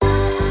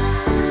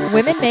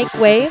Women Make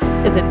Waves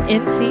is an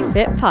NC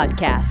Fit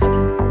podcast.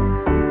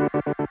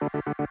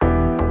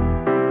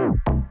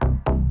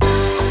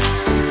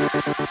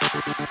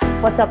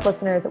 What's up,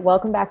 listeners?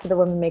 Welcome back to the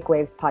Women Make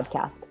Waves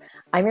podcast.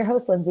 I'm your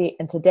host, Lindsay,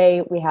 and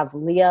today we have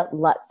Leah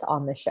Lutz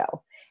on the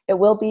show. It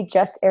will be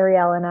just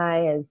Ariel and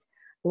I, as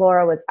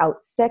Laura was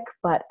out sick,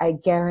 but I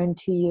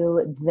guarantee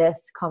you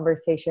this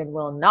conversation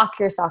will knock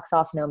your socks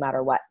off no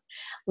matter what.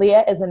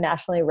 Leah is a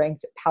nationally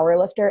ranked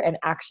powerlifter and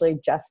actually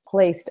just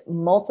placed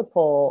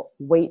multiple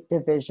weight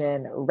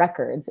division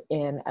records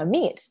in a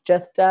meet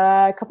just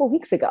a couple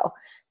weeks ago.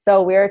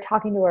 So we're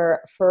talking to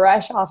her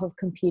fresh off of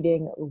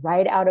competing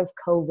right out of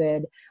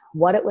COVID,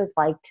 what it was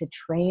like to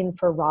train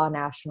for Raw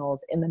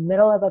Nationals in the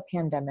middle of a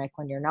pandemic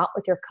when you're not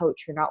with your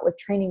coach, you're not with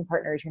training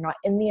partners, you're not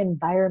in the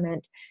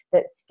environment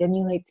that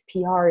stimulates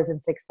PRs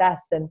and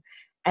success and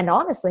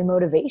honestly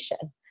motivation.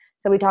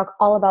 So we talk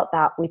all about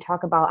that. We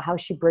talk about how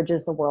she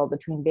bridges the world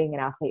between being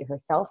an athlete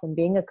herself and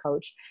being a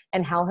coach,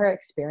 and how her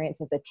experience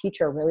as a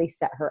teacher really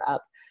set her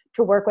up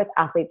to work with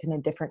athletes in a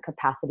different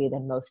capacity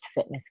than most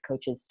fitness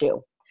coaches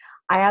do.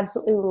 I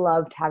absolutely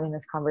loved having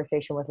this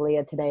conversation with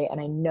Leah today,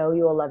 and I know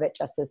you will love it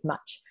just as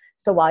much.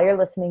 So while you're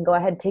listening, go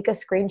ahead, take a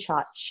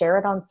screenshot, share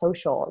it on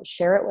social,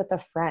 share it with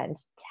a friend,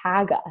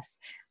 tag us,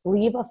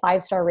 leave a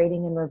 5-star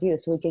rating and review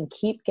so we can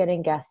keep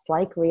getting guests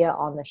like Leah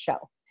on the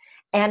show.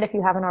 And if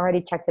you haven't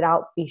already checked it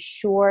out, be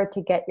sure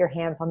to get your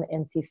hands on the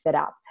NC Fit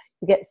app.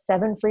 You get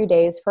 7 free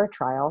days for a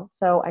trial.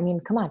 So, I mean,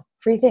 come on,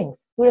 free things.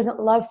 Who doesn't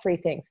love free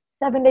things?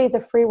 7 days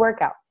of free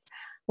workouts.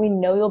 We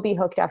know you'll be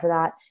hooked after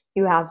that.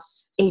 You have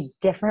a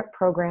different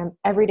program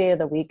every day of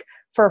the week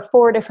for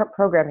 4 different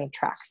programming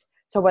tracks.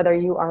 So whether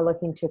you are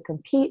looking to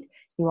compete,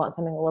 you want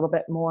something a little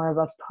bit more of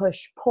a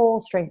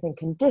push-pull, strength and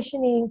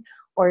conditioning,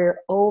 or your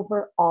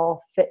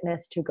overall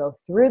fitness to go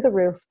through the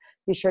roof,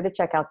 be sure to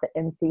check out the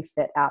NC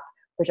Fit app,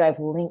 which I've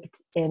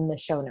linked in the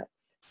show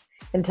notes.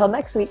 Until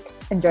next week,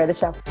 enjoy the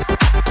show.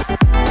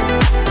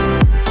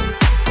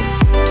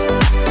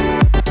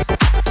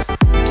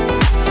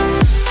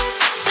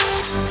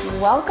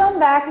 Welcome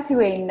back to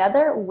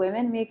another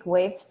Women Make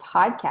Waves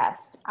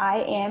podcast.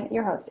 I am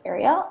your host,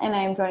 Ariel, and I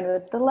am joined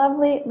with the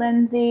lovely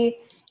Lindsay.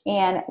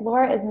 And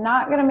Laura is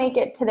not going to make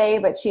it today,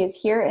 but she is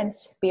here in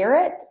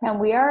spirit. And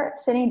we are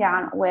sitting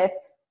down with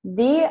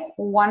the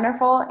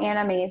wonderful and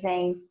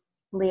amazing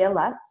Leah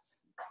Lutz.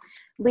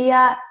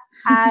 Leah,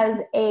 as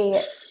a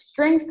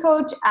strength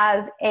coach,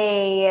 as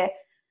a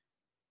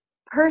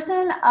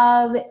person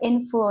of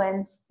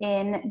influence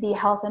in the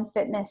health and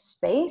fitness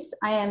space,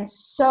 I am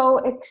so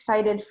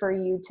excited for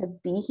you to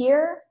be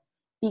here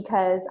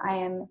because I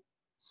am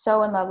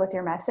so in love with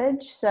your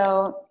message.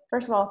 So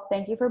first of all,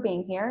 thank you for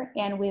being here.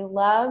 And we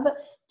love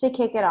to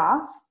kick it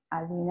off,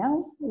 as you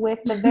know, with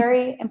the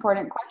very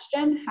important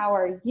question: how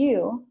are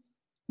you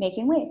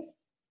making waves?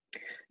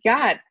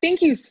 Yeah,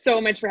 thank you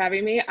so much for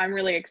having me. I'm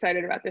really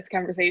excited about this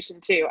conversation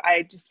too.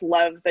 I just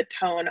love the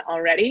tone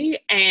already.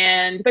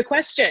 And the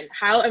question,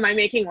 how am I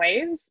making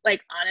waves?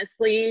 Like,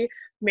 honestly,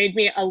 made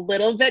me a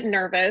little bit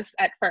nervous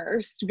at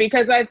first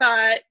because I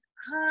thought,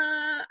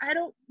 I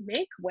don't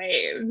make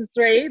waves,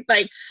 right?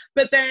 Like,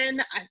 but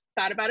then I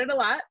thought about it a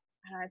lot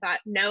and I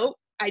thought, no,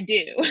 I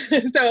do.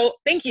 So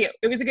thank you.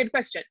 It was a good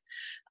question.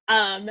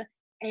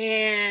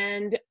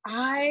 And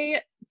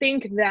I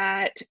think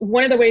that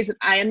one of the ways that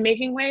I am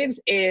making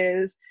waves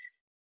is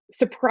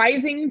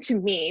surprising to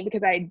me,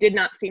 because I did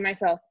not see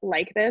myself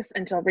like this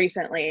until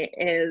recently,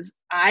 is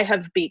I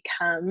have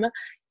become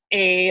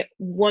a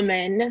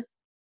woman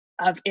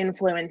of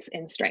influence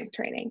in strength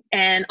training.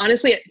 And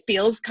honestly, it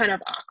feels kind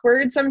of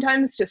awkward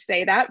sometimes to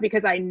say that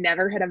because I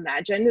never had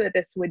imagined that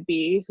this would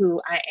be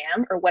who I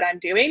am or what I'm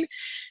doing.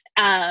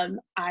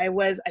 I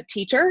was a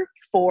teacher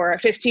for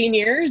 15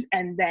 years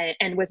and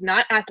was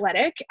not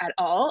athletic at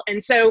all.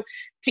 And so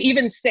to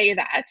even say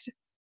that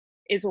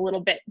is a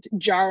little bit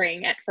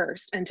jarring at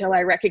first until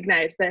I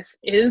recognize this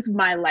is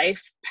my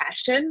life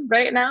passion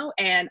right now.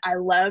 And I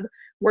love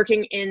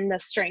working in the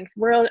strength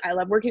world. I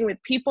love working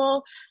with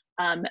people,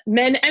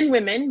 men and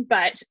women,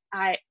 but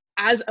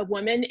as a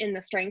woman in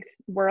the strength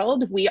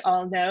world, we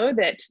all know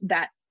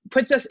that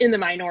puts us in the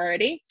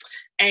minority.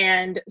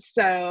 And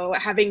so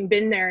having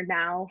been there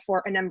now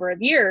for a number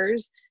of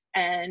years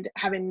and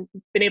having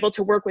been able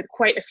to work with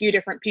quite a few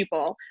different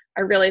people,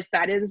 I realized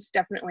that is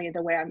definitely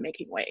the way I'm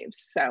making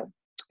waves. So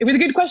it was a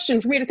good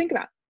question for me to think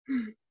about.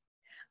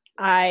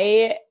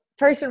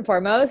 First and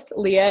foremost,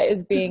 Leah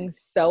is being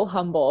so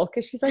humble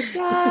because she's like,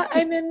 yeah,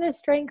 I'm in the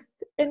strength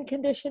and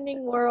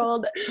conditioning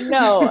world.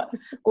 No,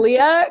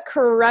 Leah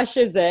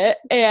crushes it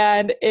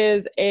and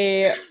is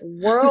a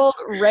world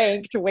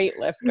ranked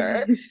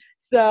weightlifter.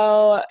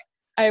 So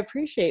I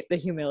appreciate the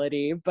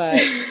humility, but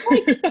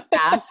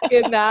bask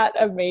in that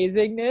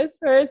amazingness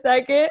for a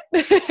second.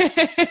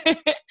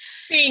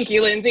 Thank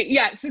you, Lindsay.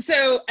 Yeah,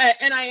 so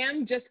and I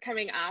am just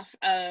coming off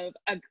of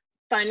a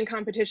fun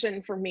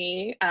competition for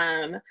me.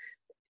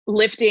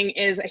 Lifting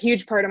is a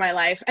huge part of my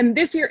life. And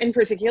this year in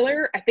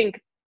particular, I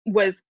think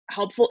was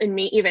helpful in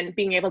me even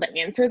being able to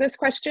answer this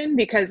question,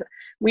 because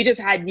we just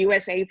had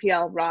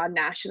USAPL Raw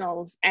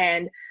Nationals,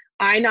 and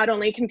I not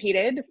only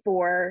competed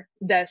for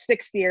the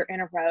 6th year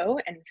in a row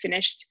and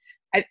finished,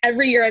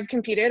 every year I've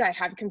competed, I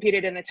have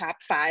competed in the top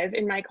 5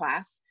 in my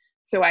class.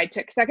 So I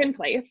took 2nd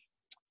place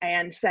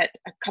and set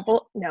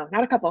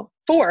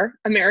 4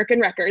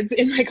 American records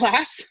in my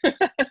class.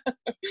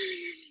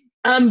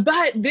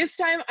 But this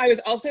time I was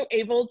also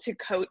able to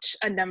coach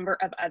a number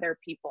of other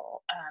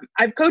people.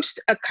 I've coached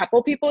a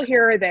couple people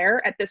here or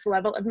there at this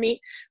level of meet,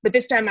 but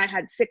this time I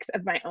had 6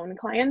 of my own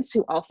clients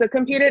who also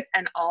competed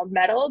and all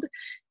medaled.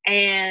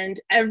 And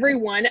every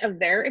one of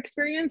their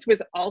experience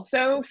was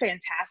also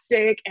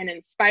fantastic and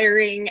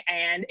inspiring.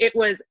 And it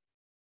was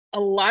a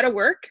lot of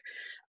work.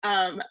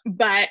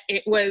 But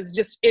it was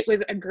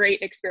a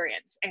great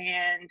experience.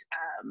 And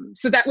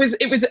so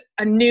it was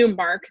a new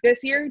mark this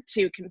year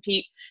to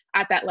compete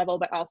at that level,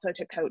 but also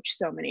to coach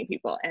so many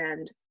people.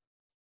 And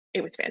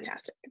it was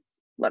fantastic.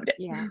 Loved it.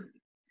 Yeah.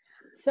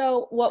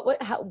 So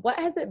what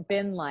has it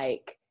been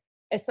like,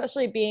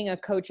 especially being a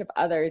coach of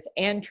others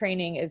and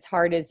training as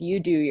hard as you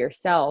do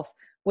yourself,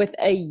 with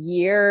a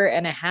year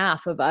and a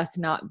half of us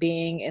not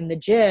being in the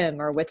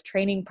gym or with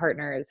training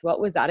partners?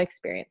 What was that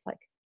experience like?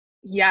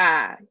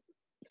 Yeah.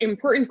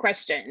 Important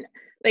question.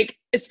 Like,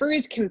 as far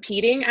as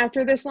competing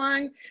after this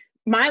long,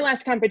 my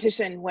last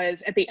competition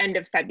was at the end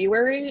of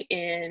February,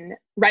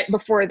 right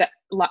before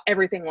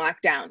everything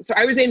locked down. So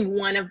I was in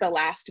one of the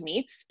last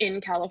meets in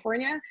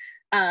California,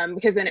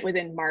 because then it was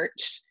in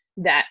March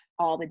that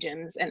all the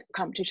gyms and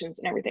competitions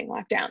and everything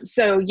locked down.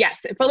 So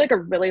yes, it felt like a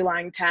really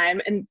long time,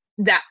 and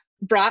that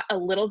brought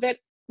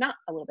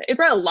it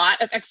brought a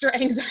lot of extra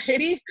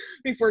anxiety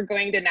before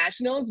going to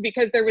nationals,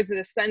 because there was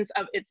this sense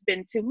of, it's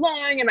been too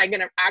long. Am I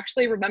going to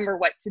actually remember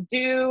what to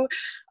do?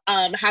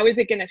 How is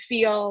it going to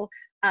feel?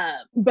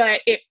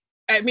 But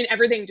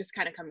everything just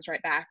kind of comes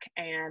right back,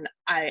 and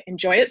I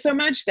enjoy it so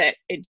much that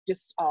it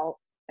just all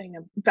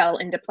fell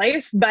into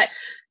place. But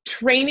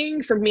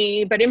training for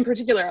me, but in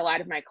particular, a lot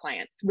of my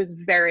clients, was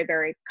very,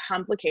 very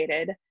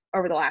complicated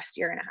over the last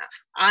year and a half.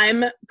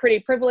 I'm pretty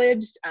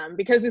privileged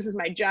because this is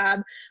my job.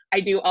 I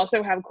do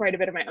also have quite a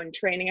bit of my own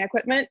training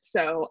equipment,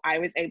 so I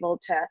was able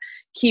to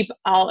keep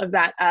all of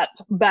that up.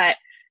 But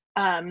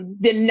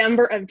the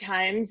number of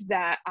times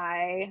that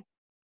I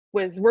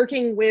was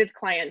working with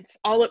clients,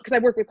 because I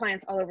work with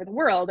clients all over the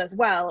world as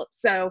well.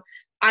 So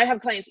I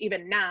have clients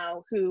even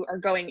now who are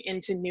going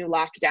into new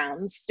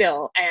lockdowns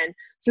still. And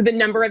so the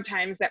number of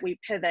times that we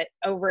pivot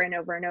over and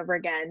over and over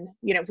again,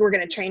 we're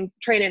going to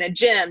train in a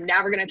gym.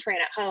 Now we're going to train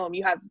at home.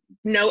 You have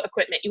no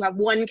equipment. You have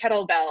one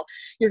kettlebell.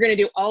 You're going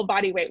to do all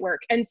body weight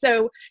work. And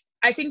so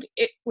I think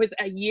it was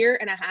a year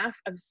and a half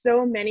of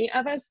so many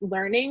of us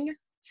learning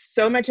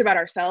so much about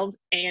ourselves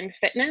and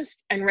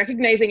fitness, and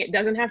recognizing it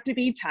doesn't have to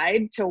be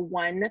tied to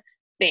one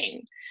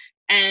thing.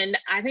 And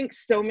I think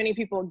so many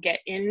people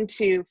get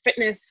into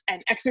fitness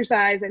and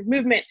exercise and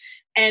movement,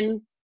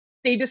 and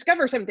they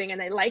discover something and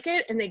they like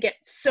it, and they get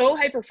so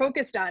hyper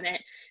focused on it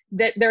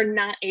that they're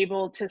not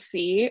able to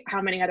see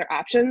how many other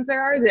options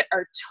there are that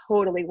are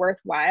totally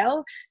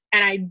worthwhile.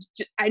 And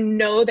I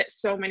know that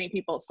so many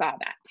people saw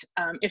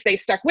that. If they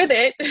stuck with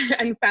it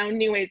and found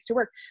new ways to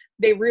work,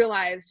 they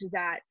realized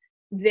that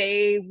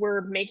they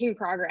were making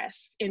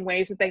progress in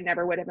ways that they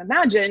never would have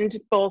imagined,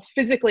 both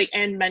physically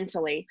and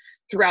mentally,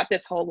 throughout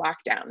this whole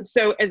lockdown.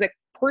 So as a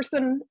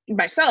person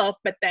myself,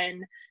 but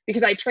then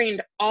because I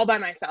trained all by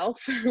myself,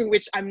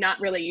 which I'm not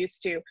really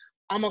used to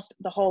almost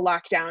the whole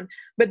lockdown,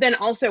 but then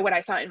also what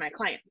I saw in my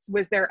clients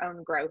was their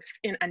own growth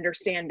in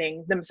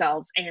understanding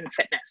themselves and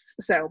fitness.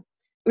 So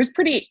it was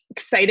pretty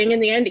exciting in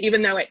the end,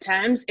 even though at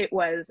times it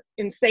was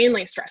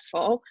insanely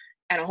stressful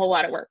and a whole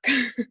lot of work.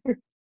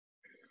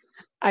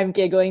 I'm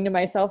giggling to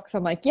myself because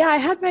I'm like, yeah, I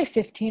had my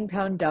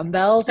 15-pound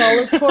dumbbells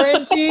all of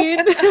quarantine.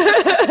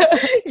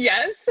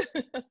 Yes.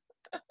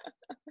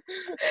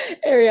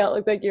 Ariel,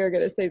 looked like you were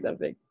going to say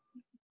something.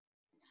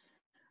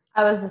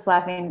 I was just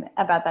laughing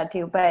about that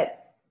too,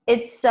 but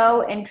it's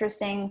so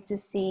interesting to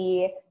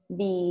see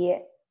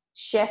the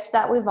shift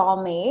that we've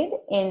all made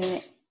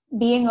in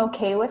being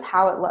okay with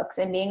how it looks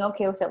and being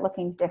okay with it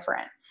looking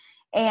different.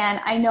 And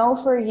I know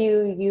for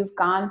you, you've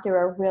gone through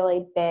a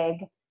really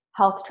big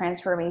health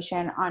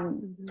transformation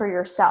for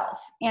yourself.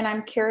 And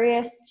I'm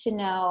curious to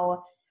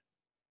know,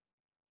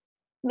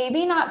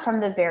 maybe not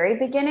from the very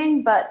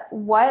beginning, but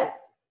what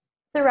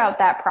throughout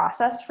that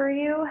process for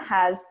you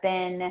has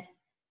been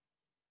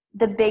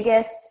the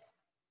biggest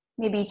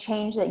maybe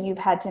change that you've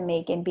had to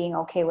make in being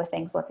okay with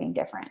things looking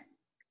different?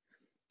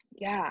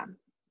 Yeah.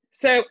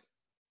 So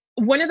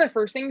one of the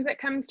first things that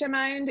comes to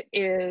mind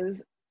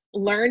is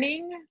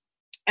learning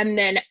and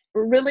then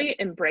really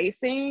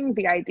embracing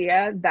the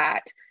idea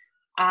that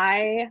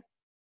I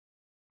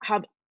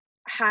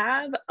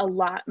have a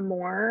lot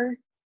more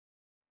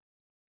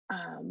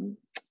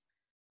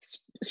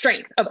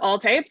strength of all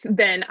types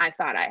than I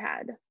thought I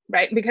had,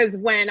 right? Because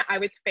when I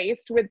was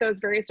faced with those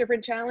various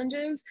different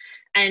challenges,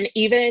 and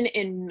even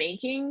in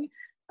making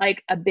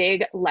like a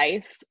big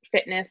life,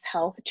 fitness,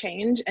 health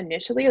change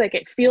initially, like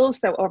it feels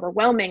so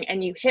overwhelming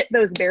and you hit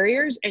those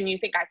barriers and you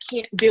think, I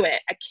can't do it.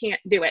 I can't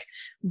do it.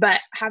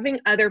 But having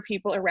other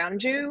people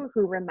around you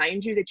who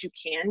remind you that you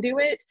can do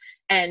it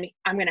and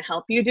I'm going to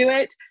help you do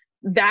it,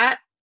 that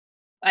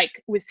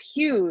like was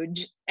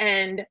huge.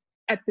 And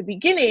at the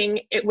beginning,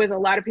 it was a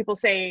lot of people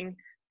saying,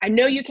 I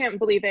know you can't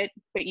believe it,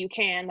 but you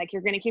can, like,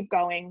 you're going to keep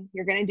going.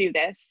 You're going to do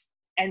this.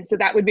 And so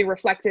that would be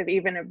reflective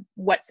even of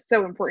what's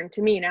so important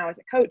to me now as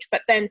a coach.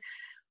 But then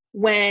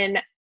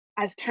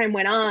as time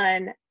went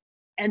on,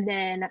 and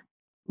then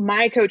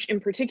my coach in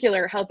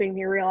particular helping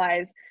me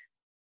realize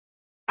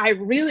I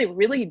really,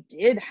 really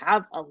did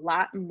have a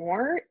lot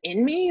more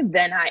in me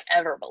than I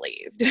ever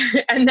believed.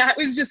 And that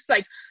was just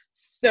like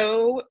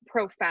so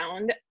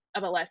profound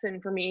of a lesson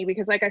for me,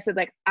 because like I said,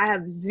 like I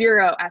have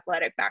zero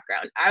athletic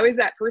background. I was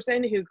that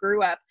person who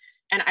grew up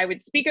and I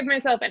would speak of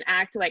myself and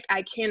act like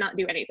I cannot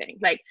do anything,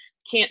 like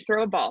can't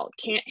throw a ball,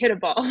 can't hit a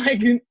ball,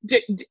 like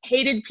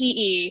hated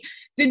PE,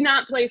 did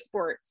not play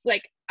sports.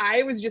 Like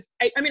I was just,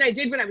 I mean, I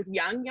did when I was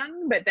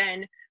young, but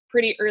then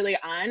pretty early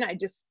on, I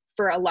just,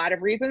 for a lot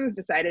of reasons,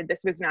 decided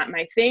this was not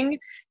my thing.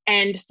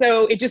 And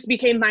so it just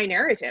became my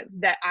narrative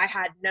that I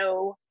had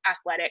no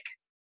athletic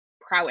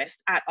prowess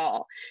at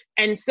all.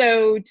 And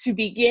so to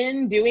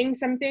begin doing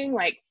something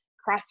like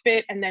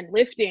CrossFit and then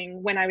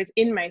lifting when I was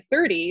in my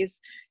 30s,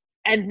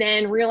 and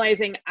then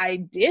realizing I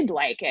did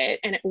like it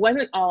and it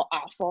wasn't all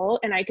awful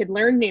and I could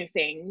learn new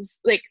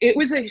things, like it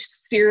was a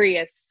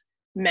serious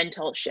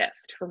mental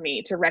shift for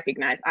me to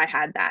recognize I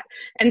had that.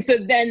 And so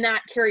then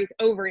that carries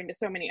over into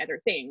so many other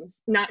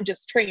things, not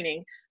just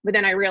training, but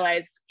then I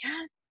realized, yeah,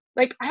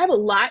 like I have a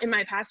lot in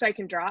my past I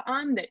can draw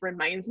on that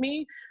reminds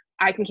me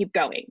I can keep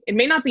going. It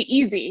may not be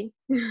easy.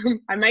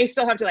 I might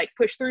still have to like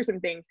push through some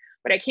things,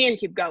 but I can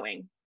keep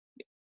going.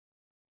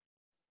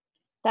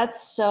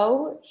 That's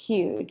so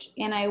huge.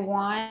 And I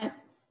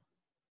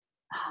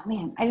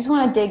just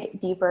want to dig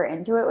deeper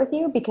into it with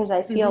you, because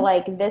I feel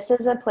like this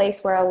is a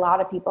place where a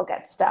lot of people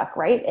get stuck,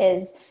 right?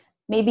 Is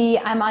maybe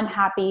I'm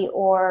unhappy,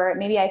 or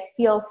maybe I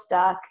feel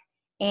stuck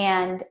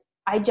and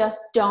I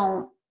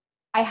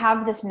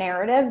have this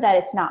narrative that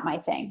it's not my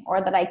thing, or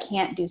that I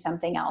can't do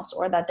something else,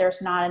 or that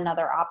there's not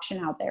another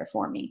option out there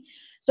for me.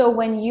 So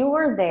when you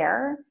were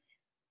there,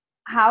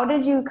 how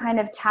did you kind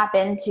of tap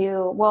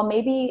into, well,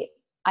 maybe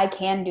I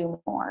can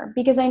do more?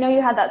 Because I know you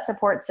had that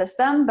support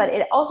system, but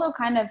it also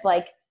kind of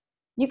like,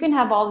 you can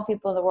have all the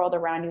people in the world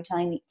around you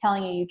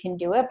telling you you can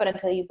do it, but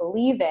until you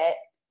believe it,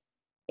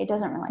 it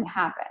doesn't really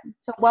happen.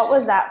 So what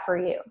was that for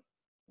you?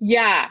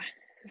 Yeah.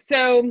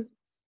 So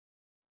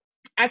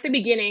at the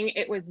beginning,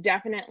 it was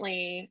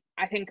definitely,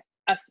 I think,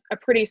 a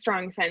pretty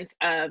strong sense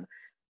of,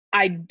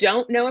 I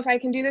don't know if I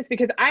can do this,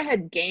 because I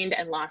had gained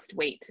and lost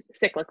weight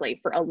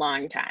cyclically for a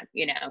long time,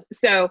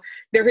 so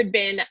there had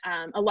been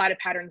a lot of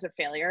patterns of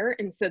failure.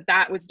 And so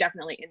that was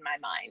definitely in my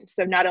mind.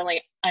 So not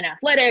only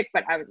unathletic,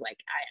 but I was like,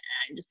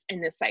 I'm just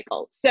in this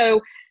cycle. So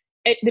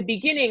at the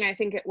beginning, I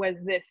think it was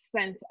this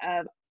sense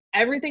of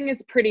everything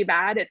is pretty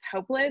bad. It's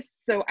hopeless.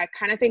 So I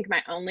kind of think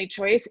my only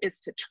choice is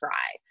to try,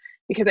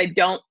 because I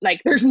don't like,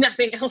 there's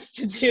nothing else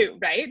to do.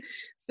 Right.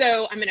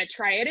 So I'm going to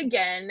try it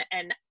again.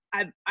 And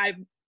I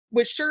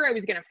was sure I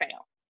was going to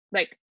fail.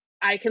 Like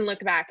I can look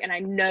back and I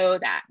know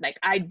that, like,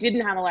 I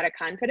didn't have a lot of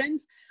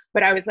confidence,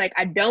 but I was like,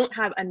 I don't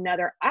have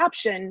another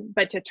option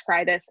but to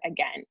try this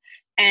again.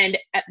 And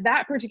at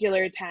that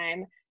particular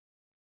time,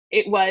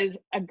 it was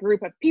a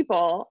group of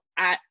people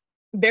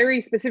very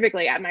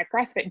specifically at my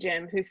CrossFit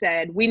gym who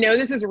said, we know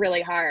this is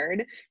really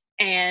hard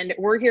and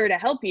we're here to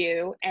help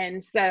you.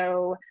 And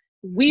so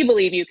we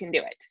believe you can do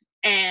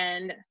it.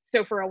 And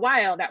so for a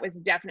while, that was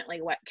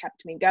definitely what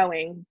kept me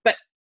going. But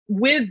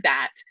with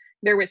that,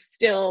 there was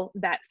still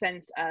that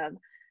sense of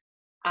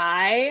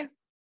I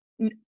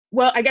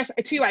guess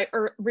too, I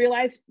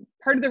realized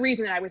part of the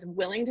reason that I was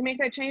willing to make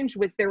that change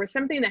was there was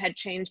something that had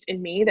changed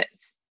in me that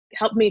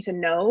helped me to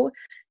know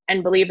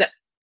and believe that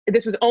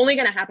this was only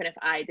going to happen if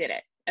I did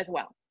it as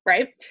well.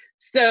 Right.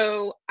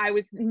 So I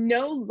was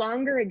no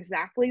longer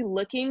exactly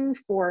looking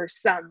for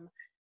some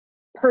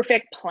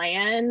perfect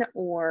plan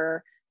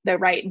or the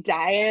right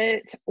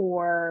diet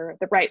or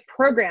the right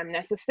program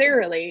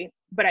necessarily,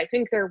 but I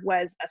think there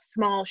was a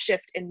small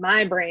shift in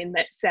my brain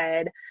that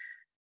said,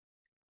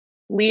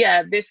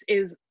 Leah, this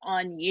is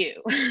on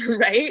you,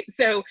 right?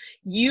 So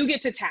you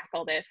get to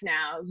tackle this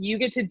now, you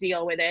get to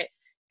deal with it.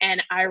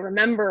 And I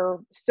remember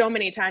so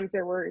many times,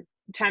 there were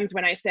times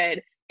when I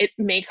said, it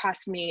may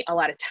cost me a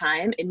lot of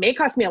time, it may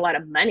cost me a lot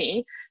of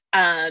money,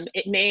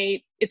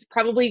 it's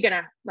probably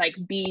gonna like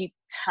be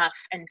tough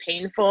and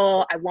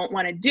painful, I won't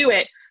want to do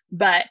it,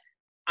 but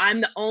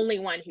I'm the only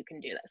one who can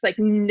do this. Like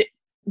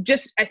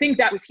I think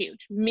that was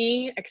huge,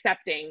 me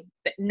accepting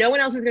that no one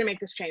else is going to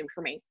make this change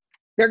for me.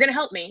 They're going to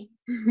help me,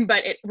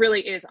 but it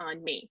really is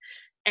on me.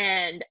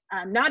 And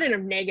not in a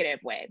negative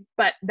way,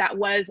 but that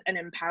was an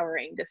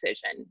empowering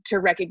decision to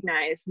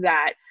recognize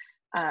that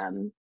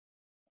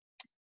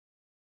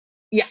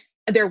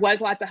there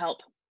was lots of help,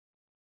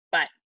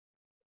 but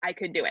I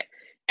could do it.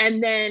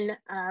 And then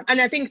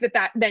and I think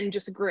that then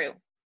just grew.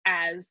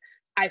 as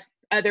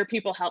other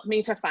people helped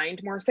me to find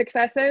more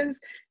successes.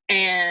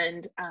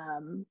 And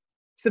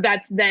so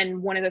that's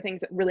then one of the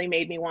things that really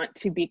made me want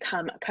to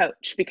become a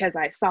coach, because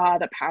I saw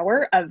the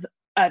power of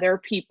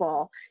other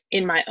people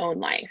in my own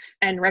life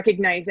and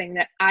recognizing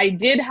that I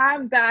did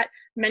have that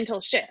mental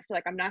shift.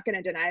 Like, I'm not going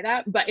to deny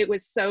that, but it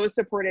was so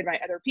supported by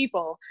other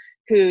people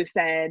who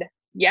said,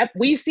 yep,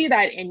 we see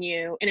that in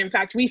you. And in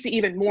fact, we see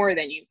even more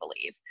than you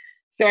believe.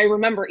 So I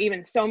remember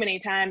even so many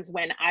times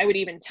when I would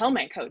even tell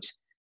my coach,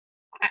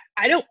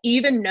 I don't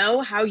even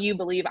know how you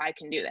believe I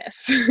can do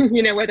this.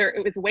 You know, whether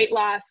it was weight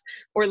loss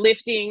or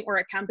lifting or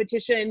a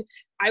competition,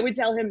 I would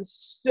tell him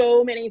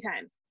so many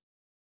times,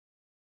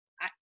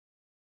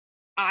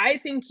 I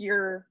think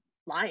you're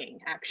lying,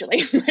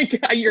 actually. Like,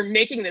 you're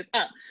making this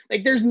up.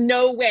 Like, there's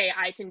no way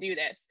I can do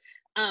this.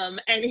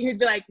 And he'd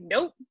be like,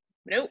 nope,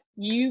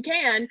 you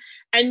can.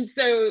 And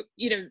so,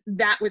 you know,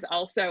 that was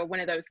also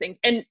one of those things.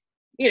 And,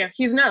 you know,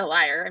 he's not a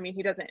liar. I mean,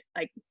 he doesn't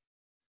like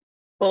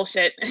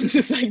bullshit and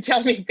just like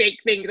tell me fake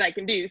things I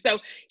can do. So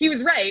he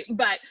was right.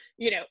 But,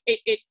 you know,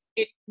 it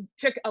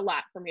took a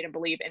lot for me to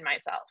believe in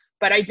myself.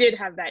 But I did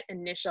have that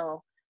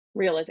initial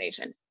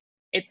realization.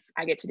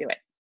 I get to do it,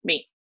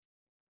 me.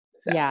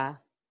 So. Yeah.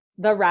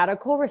 The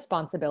radical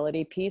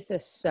responsibility piece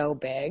is so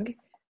big.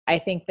 I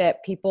think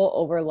that people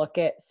overlook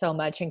it so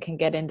much and can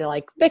get into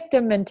like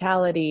victim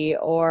mentality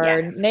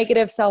or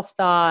negative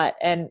self-thought.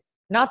 And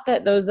not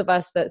that those of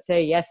us that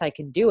say, yes, I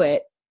can do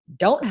it,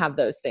 don't have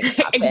those things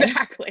happen.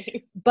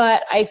 Exactly.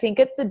 But I think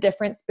it's the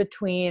difference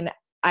between,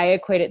 I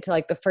equate it to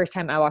like the first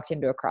time I walked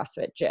into a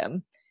CrossFit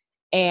gym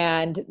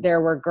and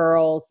there were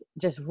girls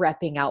just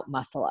repping out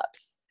muscle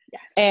ups.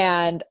 Yes.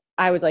 And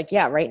I was like,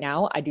 yeah, right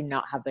now I do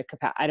not have the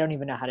capacity. I don't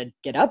even know how to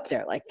get up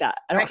there like that.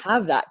 I don't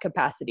have that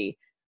capacity.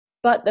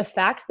 But the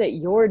fact that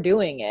you're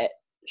doing it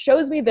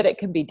shows me that it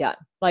can be done.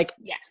 Like,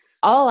 yes,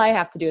 all I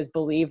have to do is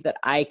believe that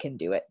I can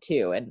do it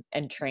too,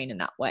 and train in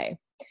that way.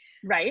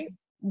 Right.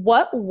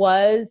 What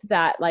was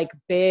that like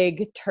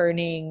big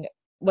turning?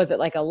 Was it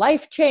like a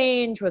life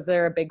change? Was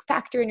there a big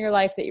factor in your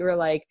life that you were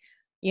like,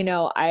 you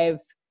know,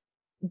 I've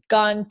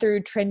gone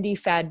through trendy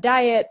fad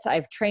diets,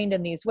 I've trained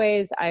in these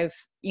ways, I've,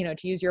 you know,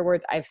 to use your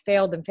words, I've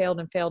failed and failed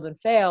and failed and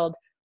failed.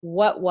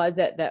 What was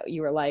it that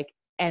you were like,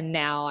 and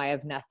now I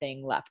have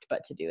nothing left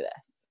but to do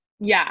this?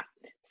 Yeah.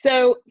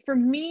 So for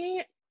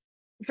me,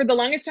 for the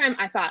longest time,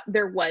 I thought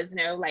there was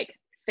no like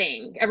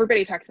thing.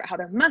 Everybody talks about how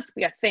there must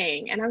be a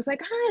thing. And I was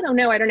like, I don't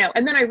know.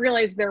 And then I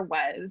realized there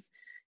was,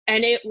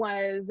 and it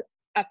was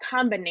a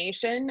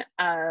combination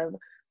of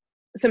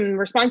some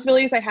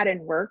responsibilities I had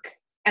in work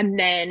and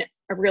then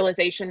a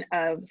realization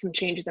of some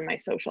changes in my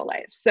social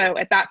life. So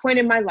at that point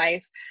in my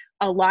life,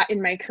 a lot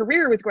in my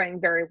career was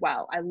going very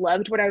well. I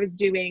loved what I was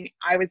doing.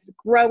 I was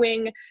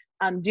growing,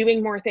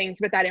 doing more things,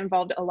 but that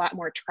involved a lot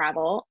more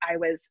travel. I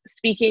was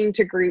speaking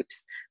to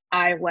groups.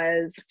 I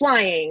was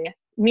flying,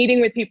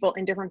 meeting with people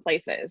in different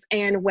places.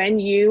 And when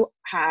you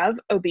have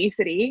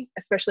obesity,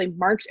 especially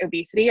marked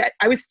obesity,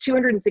 I was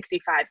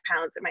 265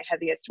 pounds at my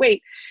heaviest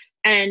weight.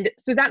 And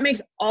so that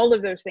makes all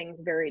of those things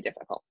very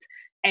difficult.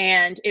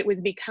 And it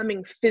was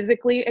becoming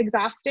physically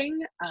exhausting.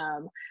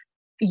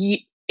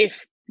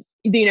 If,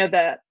 you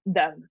know,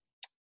 the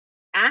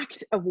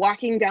act of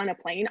walking down a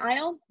plane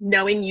aisle,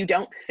 knowing you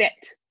don't fit,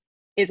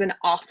 is an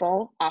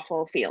awful,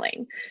 awful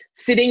feeling.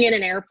 Sitting in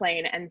an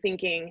airplane and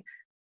thinking,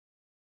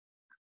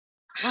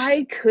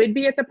 I could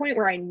be at the point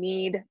where I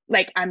need,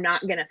 like, I'm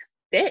not going to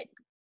fit.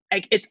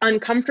 Like, it's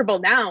uncomfortable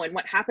now. And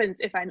what happens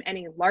if I'm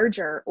any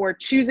larger? Or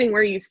choosing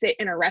where you sit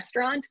in a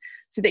restaurant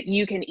so that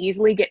you can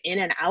easily get in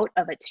and out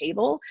of a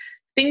table.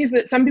 Things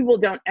that some people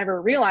don't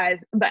ever realize,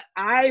 but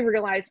I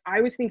realized I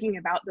was thinking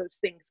about those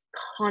things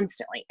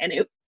constantly. And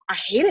I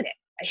hated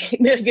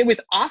it. It was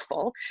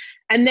awful.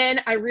 And then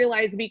I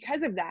realized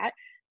because of that,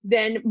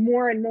 then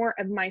more and more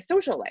of my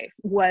social life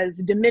was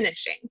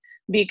diminishing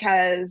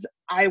because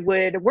I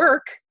would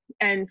work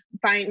and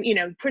find, you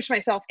know, push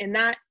myself in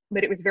that,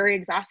 but it was very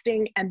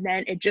exhausting. And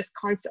then it just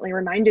constantly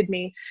reminded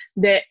me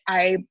that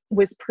I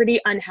was pretty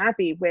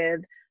unhappy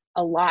with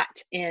a lot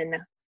in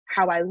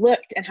how I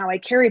looked and how I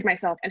carried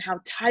myself and how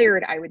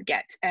tired I would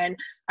get. And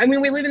I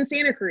mean, we live in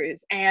Santa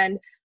Cruz, and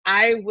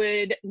I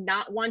would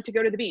not want to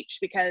go to the beach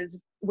because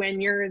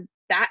when you're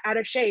that out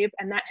of shape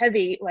and that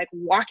heavy, like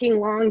walking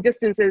long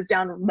distances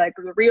down like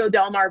the Rio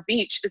Del Mar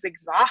beach is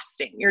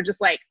exhausting. You're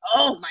just like,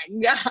 oh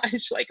my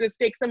gosh, like this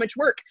takes so much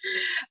work.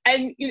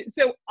 And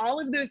so all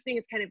of those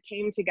things kind of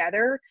came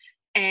together,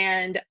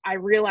 and I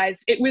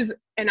realized it was,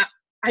 and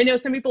I know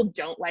some people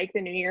don't like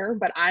the new year,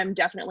 but I'm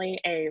definitely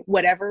a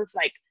whatever,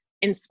 like,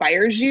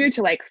 inspires you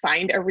to like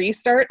find a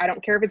restart. I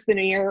don't care if it's the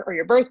new year or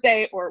your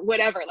birthday or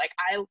whatever. Like,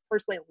 I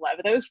personally love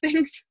those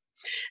things.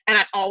 And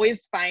I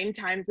always find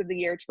times of the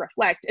year to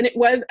reflect. And it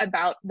was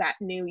about that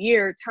new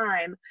year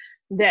time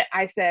that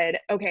I said,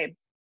 okay,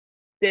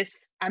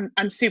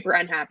 I'm super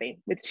unhappy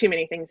with too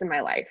many things in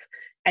my life.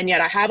 And yet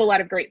I have a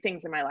lot of great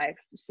things in my life.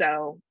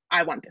 So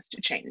I want this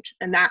to change.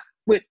 And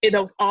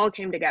those all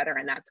came together,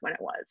 and that's when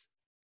it was.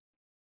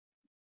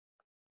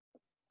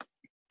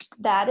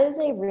 That is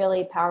a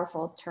really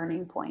powerful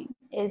turning point.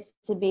 is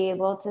to be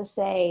able to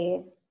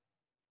say,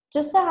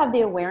 just to have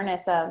the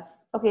awareness of,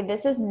 okay,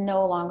 this is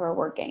no longer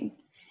working.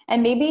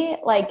 And maybe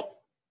like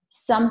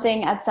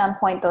something at some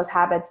point, those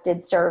habits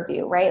did serve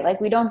you, right? Like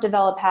we don't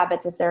develop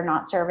habits if they're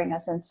not serving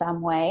us in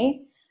some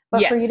way.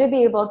 But for you to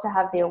be able to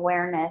have the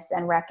awareness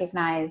and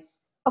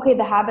recognize, okay,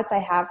 the habits I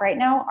have right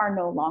now are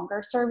no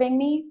longer serving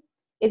me,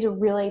 is a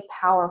really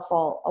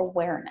powerful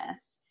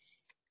awareness.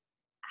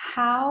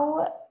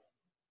 How,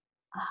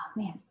 oh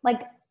man,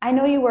 like I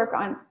know you work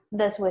on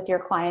this with your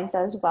clients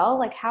as well.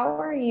 Like how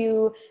are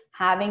you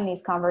having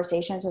these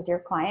conversations with your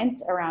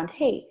clients around,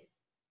 hey,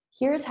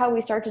 here's how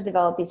we start to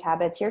develop these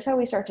habits. Here's how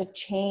we start to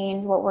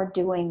change what we're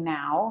doing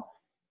now.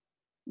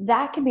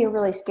 That can be a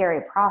really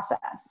scary process.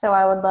 So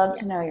I would love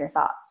to know your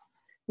thoughts.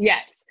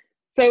 Yes.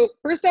 So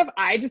first off,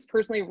 I just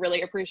personally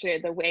really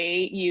appreciated the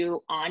way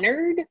you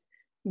honored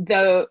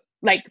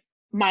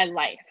my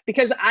life,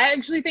 because I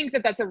actually think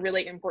that that's a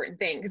really important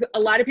thing. Because a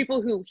lot of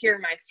people who hear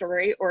my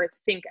story or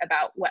think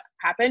about what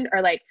happened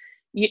are like,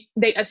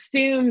 they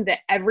assume that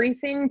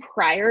everything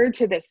prior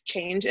to this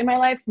change in my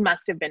life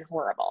must have been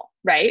horrible,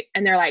 right?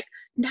 And they're like,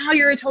 now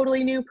you're a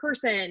totally new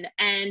person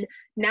and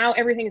now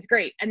everything's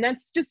great. And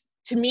that's just,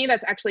 to me,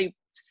 that's actually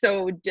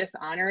so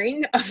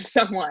dishonoring of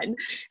someone.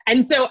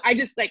 And so I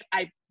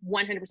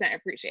 100%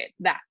 appreciate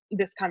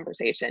this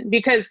conversation,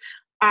 because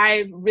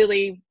I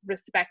really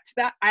respect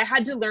that. I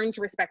had to learn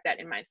to respect that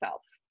in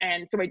myself.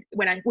 And so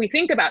when we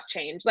think about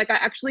change, like I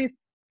actually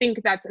think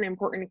that's an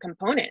important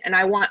component. And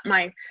I want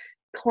my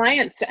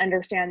clients to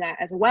understand that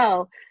as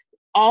well.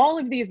 All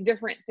of these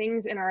different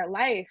things in our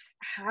life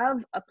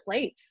have a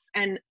place,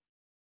 and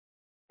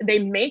they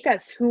make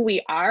us who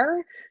we are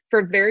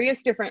for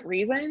various different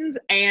reasons.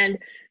 And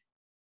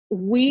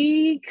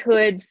we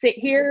could sit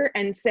here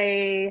and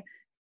say,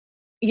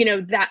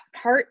 that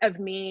part of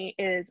me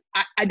is,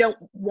 I don't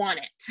want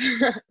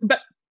it, but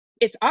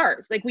it's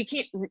ours. Like we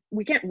can't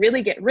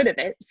really get rid of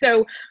it.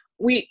 So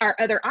our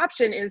other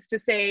option is to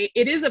say,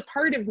 it is a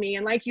part of me.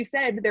 And like you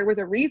said, there was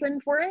a reason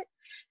for it.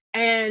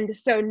 And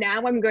so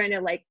now I'm going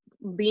to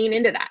lean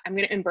into that. I'm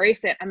going to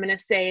embrace it. I'm going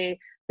to say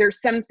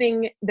there's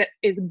something that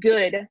is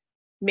good,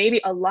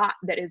 maybe a lot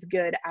that is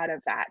good out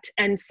of that.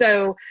 And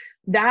so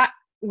that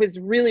was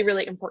really,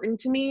 really important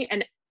to me.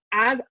 And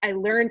as I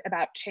learned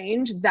about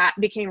change, that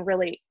became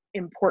really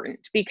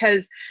important,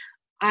 because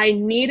I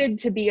needed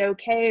to be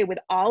okay with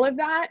all of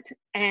that.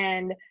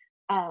 And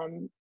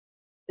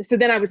so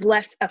then I was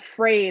less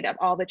afraid of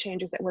all the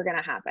changes that were going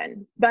to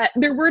happen. But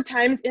there were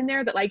times in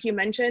there that, like you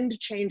mentioned,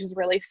 change is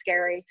really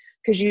scary,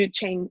 because you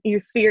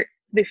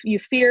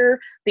fear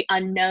the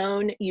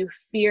unknown, you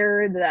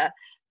fear the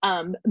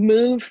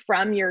move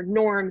from your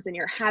norms and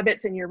your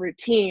habits and your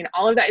routine.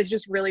 All of that is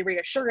just really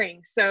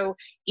reassuring. So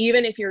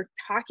even if you're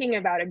talking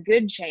about a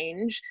good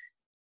change,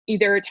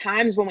 there are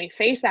times when we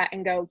face that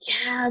and go,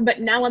 yeah, but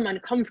now I'm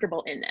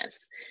uncomfortable in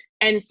this.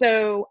 And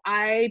so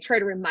I try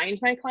to remind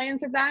my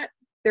clients of that.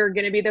 There are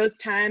going to be those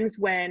times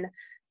when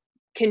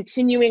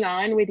continuing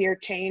on with your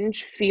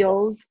change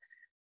feels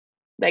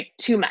like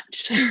too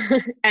much.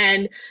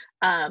 And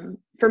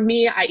for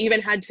me, I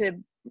even had to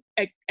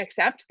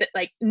accept that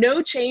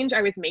no change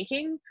I was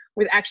making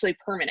was actually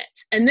permanent.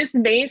 And this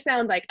may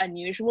sound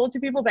unusual to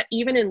people, but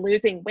even in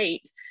losing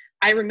weight,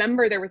 I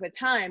remember there was a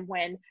time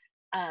when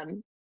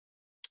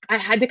I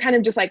had to kind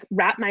of just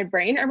wrap my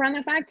brain around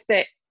the fact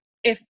that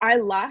if I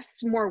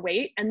lost more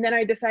weight and then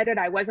I decided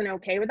I wasn't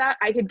okay with that,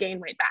 I could gain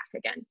weight back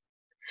again.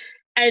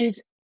 And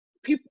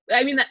people,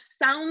 that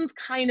sounds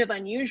kind of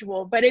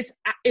unusual, but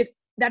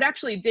that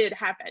actually did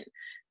happen.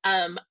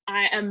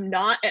 I am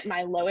not at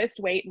my lowest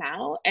weight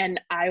now, and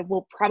I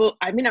will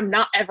I'm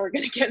not ever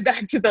going to get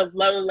back to the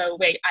low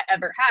weight I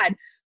ever had,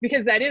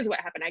 because that is what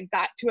happened. I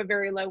got to a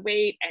very low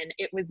weight and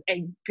it was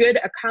a good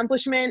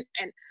accomplishment,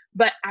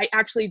 but I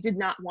actually did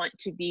not want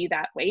to be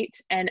that weight.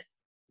 And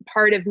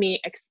part of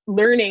me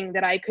learning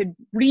that I could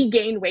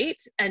regain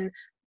weight and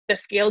the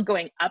scale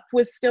going up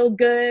was still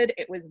good.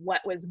 It was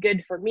what was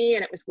good for me,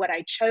 and it was what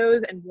I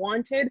chose and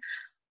wanted.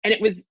 And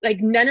it was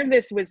none of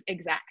this was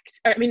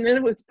exact. None of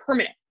it was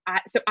permanent.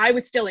 So I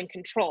was still in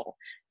control.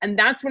 And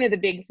that's one of the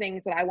big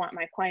things that I want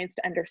my clients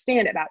to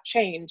understand about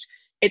change.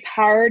 It's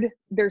hard.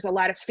 There's a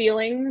lot of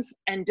feelings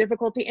and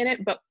difficulty in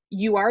it, but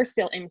you are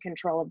still in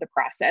control of the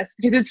process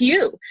because it's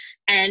you.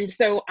 And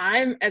so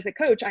as a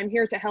coach, I'm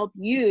here to help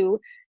you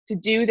to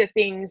do the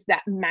things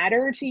that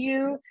matter to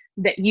you,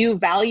 that you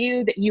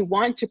value, that you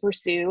want to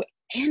pursue,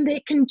 and they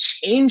can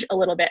change a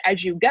little bit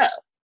as you go,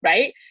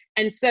 right?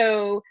 And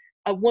so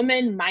a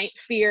woman might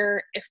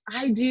fear, if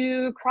I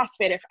do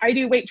CrossFit, if I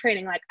do weight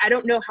training, I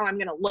don't know how I'm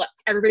going to look.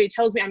 Everybody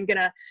tells me I'm going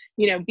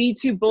to, be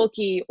too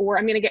bulky, or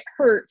I'm going to get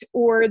hurt,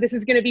 or this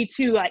is going to be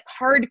too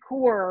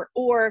hardcore,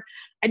 or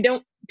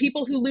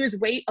people who lose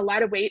weight, a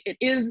lot of weight, it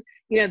is,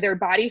 their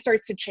body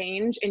starts to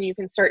change, and you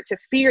can start to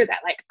fear that,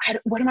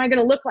 what am I going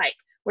to look like?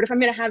 What if I'm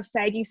going to have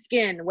saggy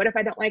skin? What if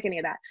I don't like any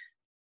of that?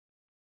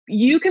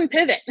 You can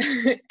pivot.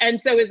 And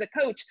so as a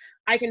coach,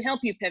 I can help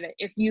you pivot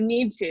if you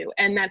need to,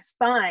 and that's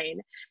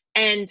fine.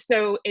 And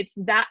so it's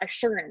that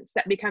assurance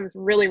that becomes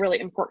really,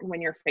 really important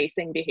when you're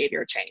facing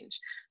behavior change,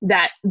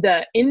 that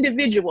the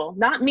individual,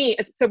 not me.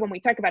 So when we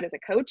talk about as a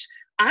coach,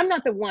 I'm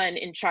not the one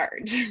in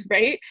charge,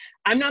 right?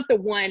 I'm not the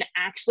one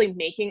actually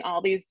making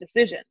all these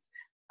decisions.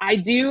 I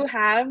do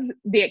have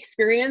the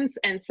experience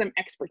and some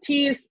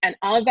expertise and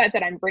all of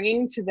that I'm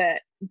bringing to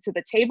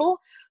the table,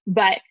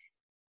 but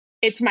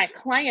it's my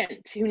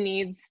client who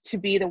needs to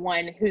be the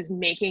one who's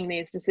making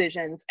these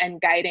decisions and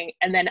guiding.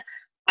 And then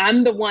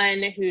I'm the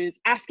one who's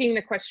asking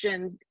the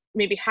questions,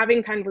 maybe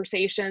having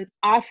conversations,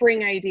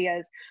 offering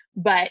ideas.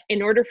 But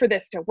in order for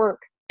this to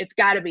work, it's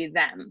got to be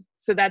them.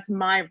 So that's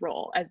my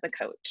role as the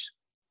coach.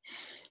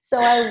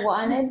 So I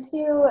wanted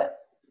to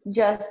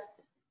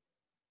just,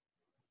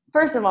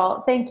 first of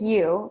all, thank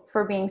you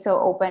for being so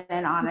open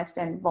and honest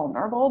and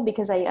vulnerable,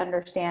 because I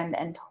understand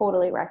and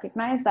totally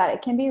recognize that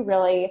it can be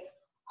really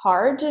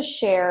hard to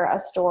share a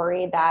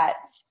story that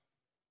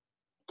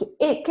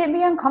it can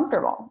be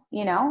uncomfortable,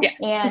 you know? Yeah.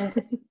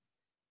 And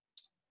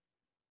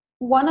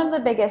one of the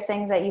biggest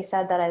things that you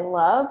said that I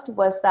loved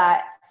was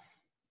that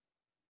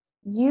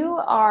you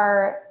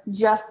are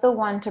just the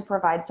one to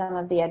provide some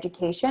of the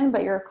education,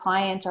 but your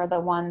clients are the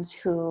ones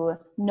who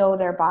know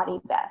their body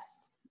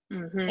best.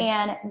 Mm-hmm.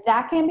 And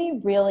that can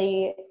be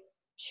really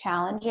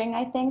challenging,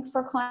 I think,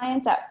 for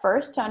clients at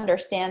first to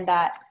understand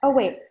that, oh,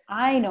 wait,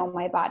 I know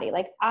my body.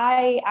 Like,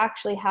 I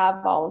actually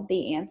have all of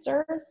the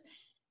answers.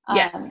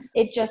 Yes.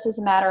 It just is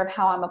a matter of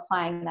how I'm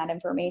applying that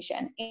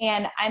information.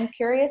 And I'm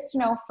curious to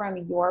know from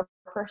your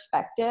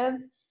perspective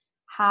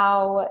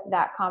how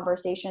that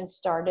conversation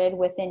started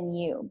within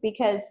you,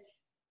 because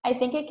I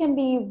think it can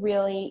be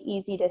really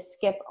easy to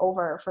skip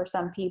over for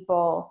some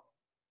people,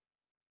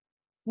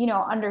 you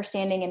know,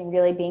 understanding and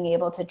really being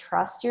able to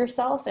trust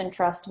yourself and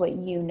trust what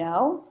you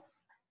know.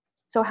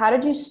 So how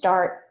did you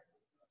start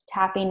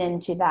tapping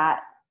into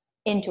that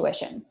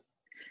intuition?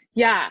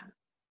 Yeah,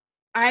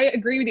 I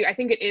agree with you. I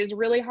think it is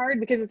really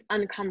hard because it's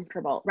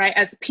uncomfortable, right?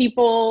 As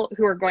people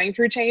who are going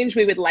through change,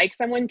 we would like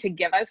someone to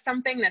give us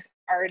something that's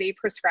already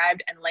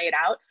prescribed and laid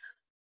out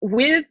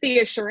with the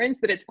assurance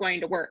that it's going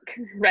to work,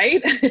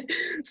 right?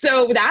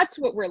 So that's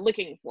what we're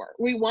looking for.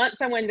 We want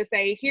someone to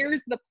say,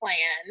 here's the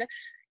plan,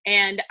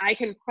 and I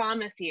can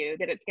promise you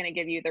that it's going to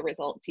give you the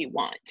results you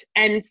want.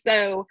 And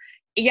so,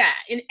 yeah,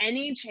 in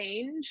any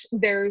change,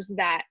 there's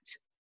that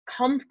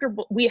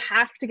we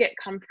have to get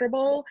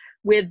comfortable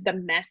with the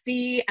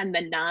messy and the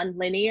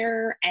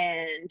non-linear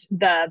and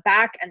the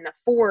back and the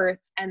forth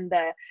and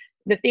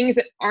the things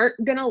that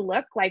aren't going to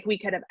look like we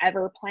could have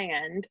ever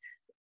planned.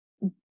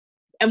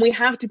 And we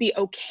have to be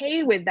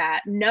okay with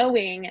that,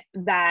 knowing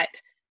that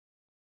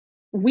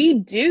we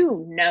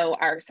do know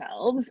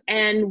ourselves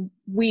and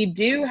we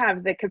do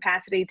have the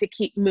capacity to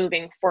keep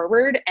moving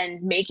forward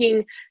and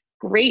making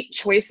great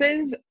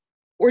choices,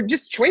 or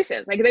just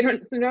choices. Like they're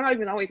not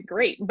even always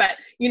great, but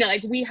you know,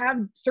 like we have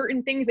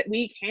certain things that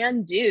we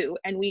can do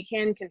and we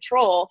can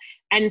control.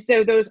 And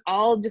so those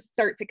all just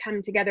start to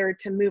come together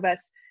to move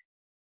us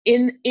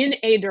in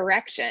a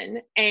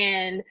direction.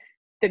 And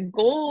the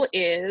goal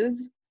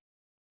is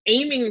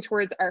aiming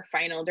towards our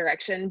final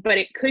direction, but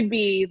it could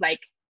be like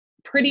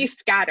pretty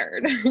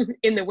scattered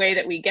in the way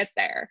that we get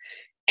there.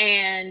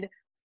 And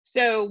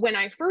so when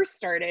I first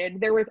started,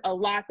 there was a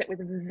lot that was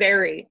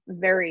very,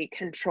 very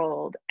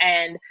controlled,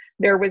 and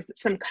there was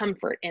some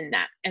comfort in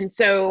that. And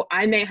so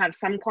I may have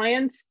some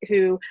clients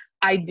who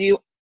I do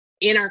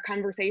in our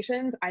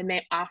conversations, I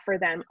may offer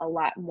them a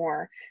lot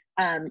more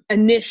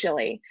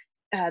initially.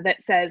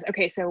 That says,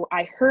 okay, so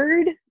I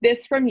heard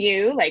this from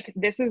you, like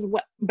this is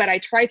what, but I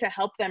try to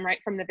help them right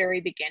from the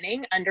very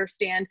beginning,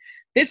 understand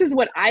this is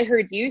what I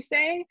heard you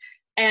say,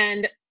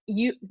 and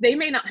they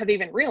may not have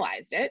even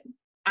realized it.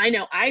 I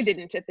know I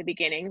didn't at the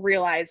beginning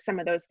realize some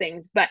of those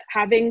things, but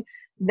having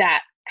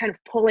that kind of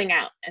pulling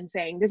out and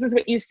saying, this is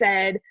what you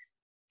said.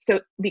 So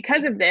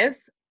because of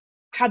this,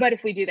 how about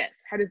if we do this?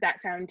 How does that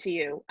sound to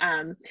you?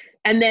 And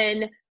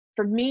then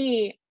for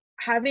me,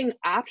 having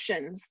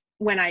options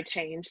when I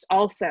changed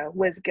also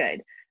was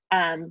good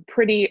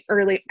pretty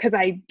early, because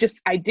I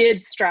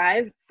did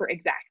strive for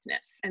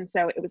exactness. And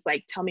so it was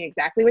like, tell me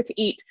exactly what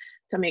to eat,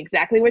 tell me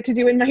exactly what to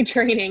do in my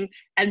training,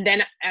 and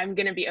then I'm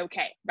going to be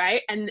okay.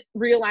 Right. And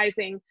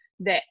realizing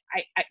that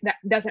that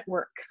doesn't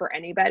work for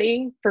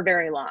anybody for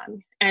very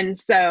long. And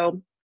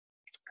so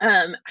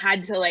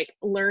had to like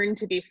learn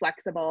to be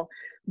flexible.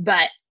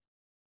 But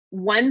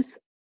once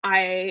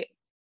I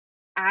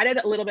added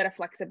a little bit of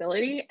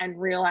flexibility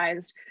and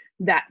realized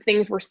that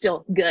things were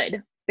still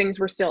good, things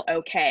were still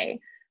okay,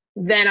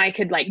 then I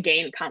could like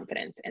gain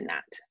confidence in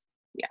that.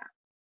 Yeah.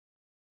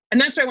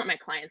 And that's what I want my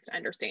clients to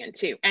understand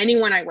too.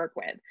 Anyone I work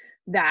with,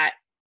 that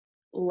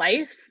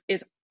life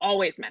is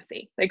always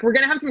messy. Like we're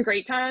going to have some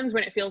great times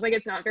when it feels like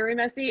it's not very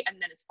messy, and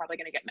then it's probably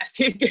going to get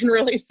messy again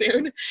really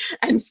soon.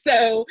 And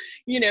so,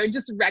 you know,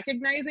 just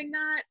recognizing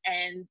that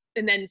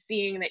and then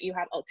seeing that you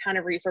have a ton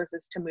of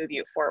resources to move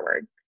you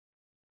forward.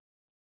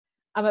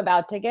 I'm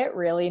about to get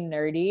really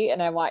nerdy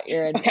and I want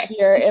your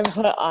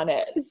input on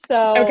it.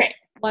 So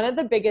one of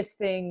the biggest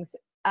things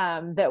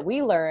that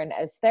we learn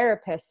as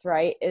therapists,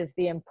 right, is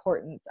the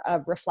importance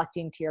of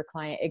reflecting to your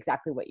client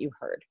exactly what you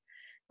heard,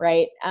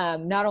 right?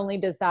 Not only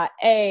does that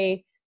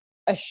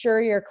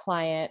assure your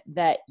client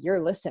that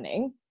you're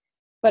listening,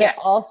 but Yes.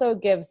 it also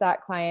gives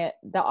that client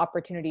the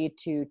opportunity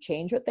to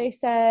change what they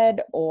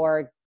said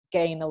or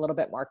gain a little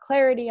bit more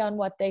clarity on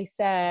what they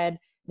said.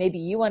 Maybe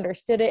you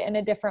understood it in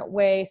a different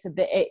way, so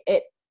that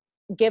it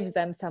gives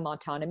them some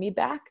autonomy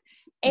back.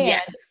 And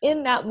Yes.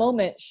 in that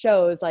moment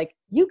shows like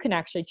you can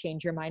actually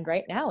change your mind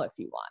right now if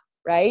you want,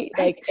 right?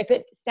 Right. Like if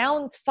it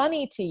sounds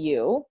funny to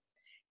you,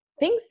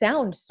 things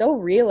sound so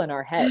real in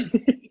our heads.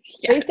 They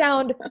Yes.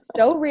 sound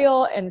so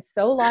real and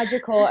so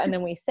logical. And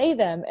then we say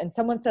them and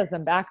someone says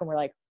them back and we're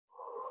like,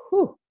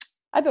 whew,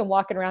 I've been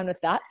walking around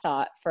with that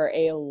thought for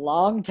a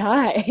long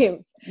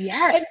time.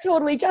 Yes. And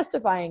totally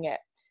justifying it.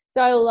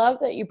 So I love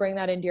that you bring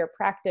that into your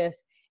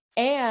practice.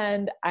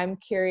 And I'm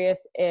curious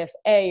if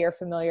you're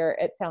familiar,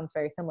 it sounds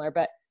very similar,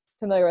 but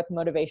familiar with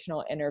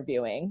motivational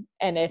interviewing.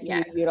 And if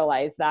Yes. you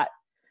utilize that.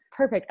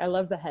 Perfect. I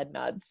love the head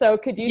nod. So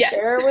could you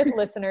share with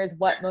listeners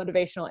what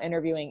motivational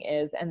interviewing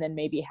is and then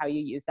maybe how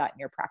you use that in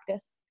your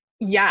practice?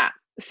 Yeah.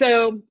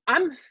 So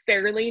I'm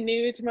fairly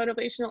new to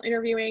motivational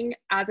interviewing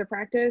as a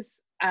practice.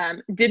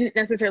 Didn't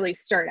necessarily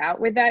start out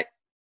with that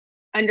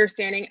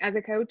understanding as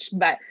a coach,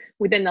 but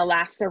within the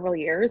last several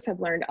years have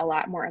learned a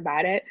lot more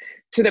about it,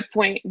 to the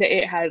point that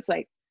it has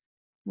like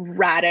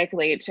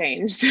radically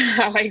changed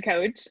how I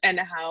coach and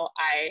how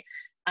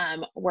I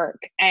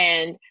work.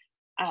 And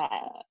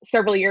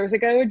several years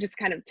ago, just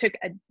kind of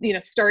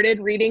started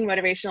reading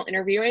Motivational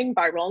Interviewing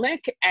by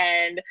Rolnick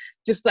and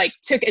just like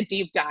took a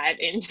deep dive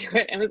into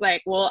it and was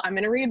like, well, I'm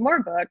going to read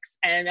more books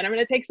and then I'm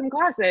going to take some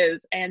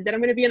classes and then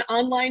I'm going to be in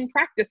online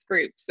practice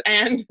groups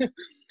and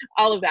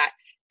all of that.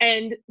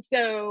 And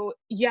so,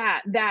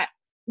 that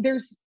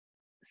there's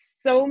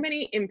so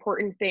many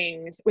important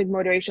things with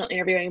motivational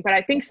interviewing, but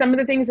I think some of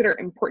the things that are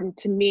important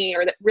to me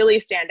or that really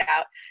stand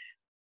out,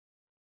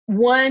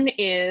 one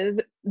is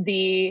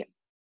the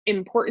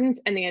importance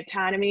and the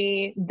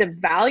autonomy, the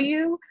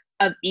value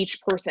of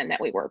each person that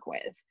we work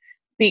with.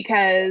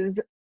 Because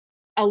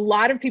a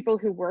lot of people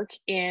who work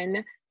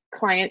in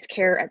client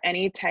care of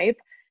any type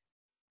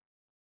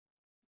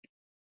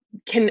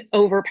can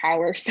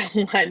overpower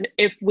someone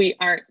if we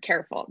aren't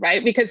careful,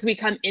 right? Because we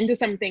come into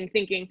something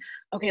thinking,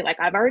 okay, like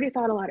I've already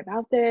thought a lot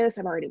about this.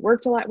 I've already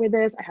worked a lot with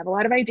this. I have a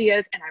lot of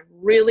ideas and I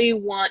really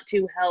want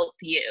to help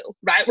you,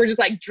 right? We're just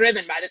like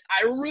driven by this.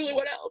 I really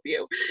want to help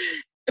you.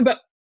 But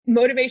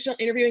motivational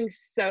interviewing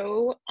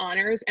so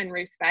honors and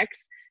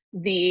respects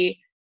the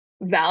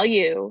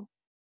value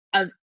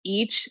of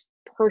each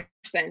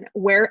person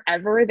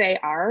wherever they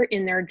are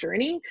in their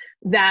journey,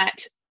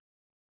 that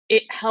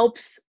it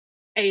helps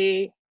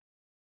a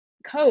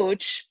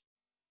coach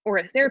or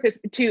a therapist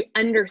to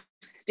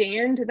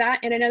understand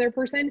that in another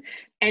person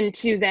and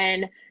to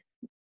then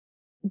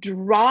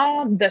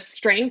draw the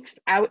strengths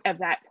out of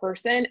that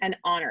person and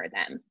honor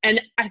them.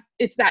 And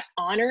it's that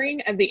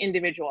honoring of the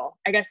individual,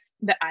 I guess,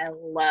 that I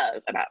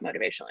love about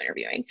motivational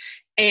interviewing,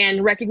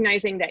 and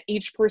recognizing that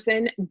each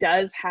person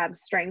does have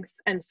strengths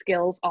and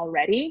skills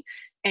already.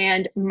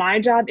 And my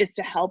job is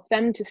to help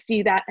them to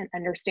see that and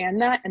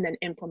understand that and then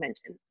implement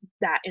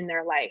that in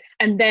their life.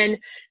 And then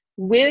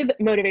with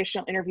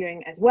motivational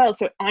interviewing as well,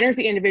 so it honors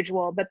the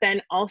individual, but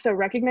then also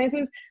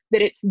recognizes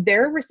that it's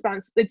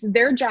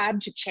their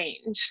job to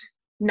change,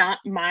 not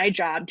my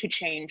job to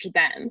change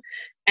them.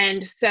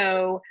 And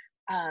so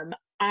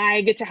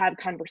I get to have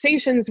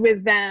conversations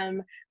with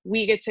them.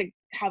 We get to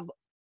have,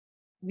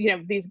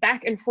 these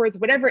back and forths,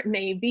 whatever it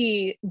may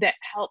be, that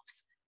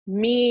helps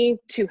me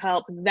to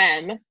help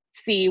them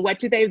see what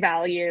do they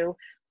value,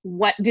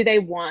 what do they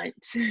want,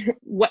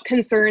 what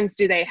concerns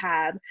do they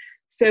have,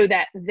 so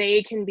that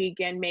they can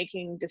begin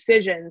making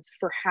decisions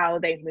for how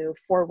they move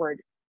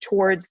forward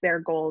towards their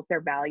goals,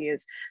 their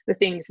values, the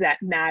things that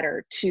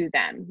matter to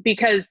them.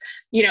 Because,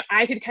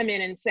 I could come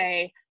in and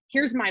say,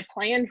 here's my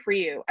plan for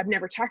you. I've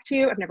never talked to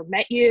you, I've never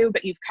met you,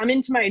 but you've come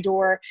into my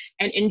door.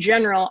 And in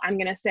general, I'm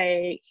going to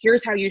say,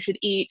 here's how you should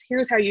eat,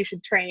 here's how you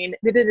should train,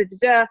 da, da, da, da,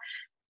 da.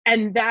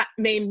 And that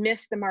may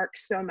miss the mark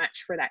so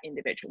much for that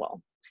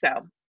individual. So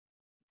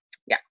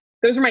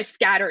those are my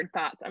scattered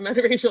thoughts on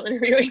motivational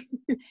interviewing.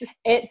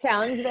 It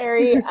sounds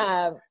very,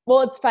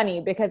 well, it's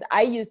funny because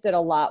I used it a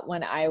lot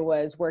when I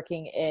was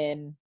working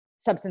in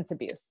substance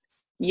abuse.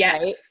 Yes.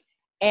 Right?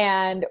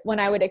 And when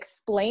I would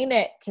explain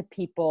it to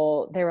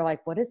people, they were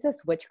like, what is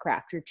this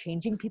witchcraft? You're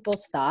changing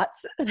people's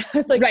thoughts. And I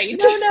was like, right.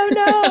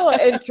 No.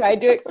 And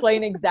tried to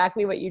explain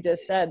exactly what you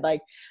just said.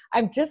 Like,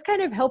 I'm just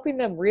kind of helping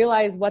them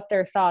realize what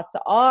their thoughts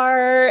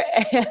are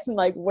and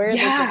like where they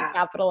can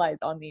capitalize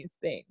on these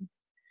things.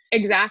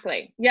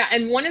 Exactly. Yeah.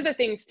 And one of the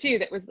things too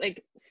that was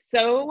like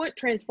so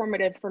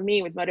transformative for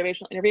me with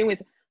motivational interviewing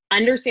was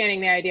understanding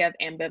the idea of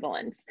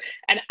ambivalence.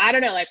 And I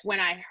don't know, like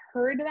when I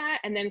heard that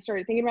and then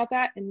started thinking about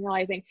that and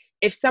realizing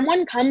if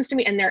someone comes to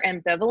me and they're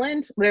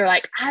ambivalent, they're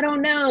like, I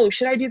don't know,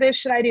 should I do this?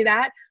 Should I do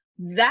that?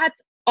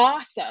 That's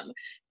awesome.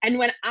 And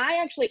when I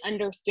actually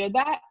understood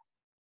that,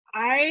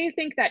 I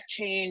think that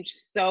changed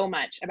so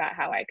much about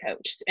how I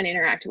coached and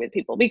interacted with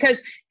people, because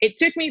it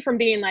took me from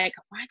being like,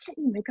 why can't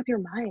you make up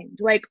your mind?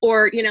 Like,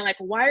 or, you know, like,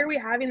 why are we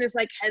having this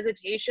like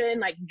hesitation?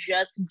 Like,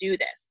 just do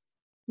this.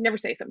 Never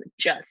say something,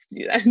 just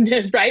do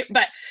that. Right.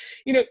 But,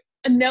 you know,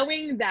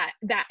 knowing that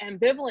that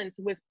ambivalence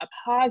was a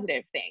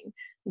positive thing.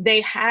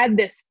 They had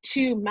this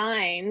two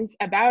minds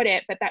about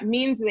it, but that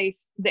means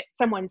that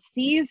someone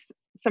sees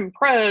some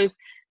pros,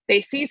 they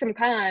see some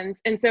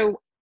cons. And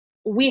so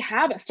we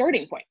have a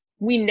starting point.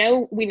 We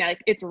know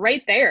like, it's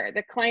right there.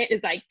 The client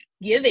is like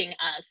giving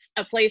us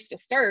a place to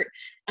start,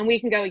 and we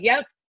can go,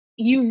 yep,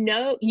 you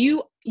know,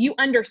 you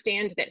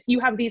understand this. You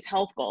have these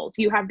health goals.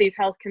 You have these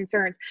health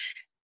concerns.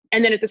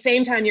 And then at the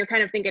same time, you're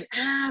kind of thinking,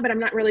 but I'm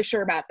not really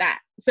sure about that.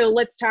 So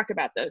let's talk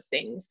about those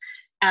things.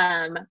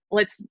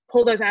 Let's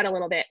pull those out a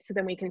little bit so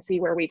then we can see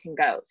where we can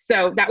go.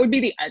 So that would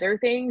be the other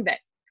thing that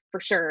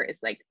for sure is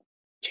like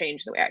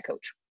change the way I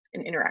coach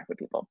and interact with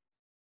people.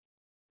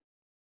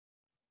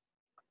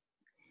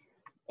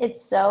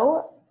 It's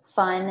so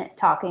fun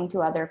talking to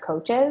other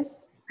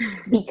coaches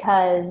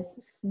because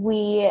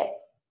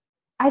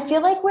I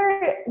feel like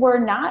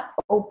we're not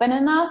open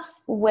enough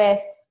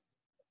with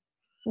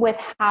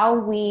how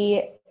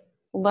we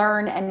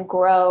learn and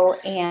grow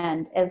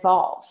and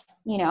evolve,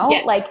 you know?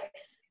 Yes. Like,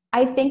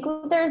 I think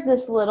there's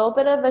this little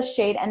bit of a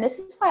shade, and this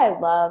is why I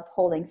love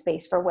holding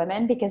space for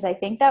women, because I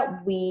think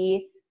that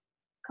we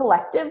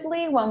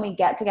collectively, when we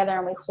get together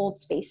and we hold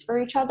space for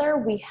each other,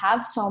 we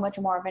have so much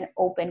more of an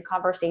open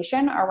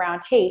conversation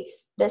around, hey,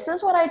 this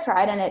is what I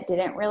tried and it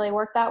didn't really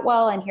work that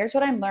well, and here's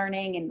what I'm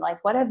learning, and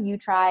like, what have you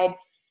tried?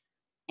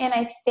 And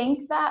I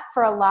think that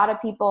for a lot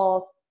of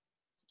people,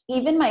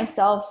 even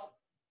myself,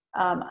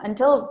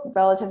 until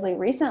relatively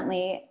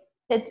recently,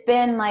 it's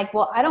been like,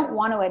 well, I don't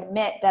want to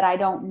admit that I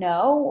don't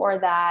know, or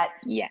that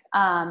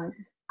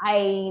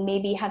I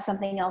maybe have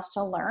something else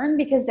to learn,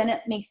 because then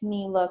it makes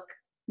me look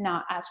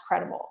not as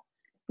credible.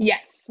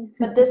 Yes.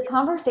 But this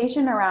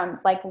conversation around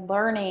like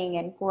learning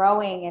and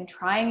growing and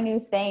trying new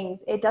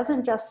things, it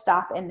doesn't just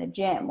stop in the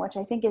gym, which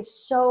I think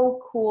is so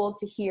cool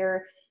to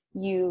hear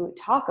you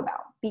talk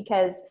about,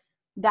 because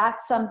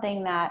that's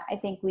something that I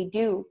think we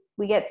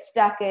get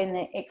stuck in.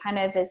 It kind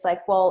of is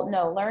like, well,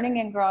 no, learning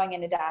and growing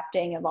and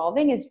adapting,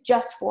 evolving is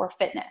just for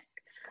fitness.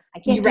 I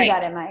can't do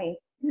that in my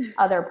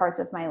other parts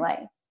of my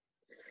life.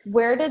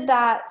 Where did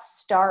that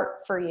start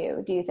for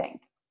you, do you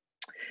think?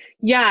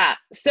 Yeah.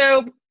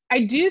 So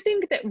I do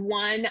think that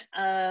one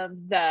of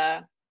the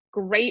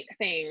great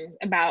things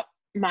about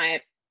my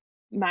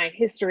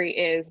history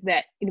is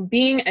that, you know,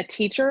 being a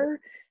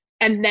teacher,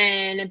 and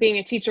then being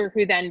a teacher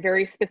who then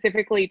very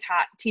specifically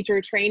taught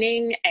teacher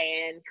training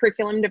and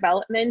curriculum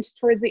development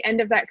towards the end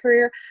of that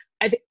career,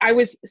 I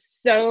was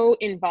so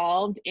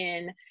involved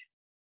in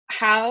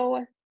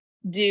how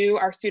do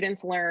our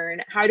students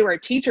learn? How do our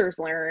teachers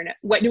learn?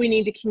 What do we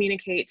need to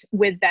communicate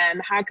with them?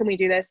 How can we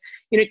do this?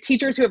 You know,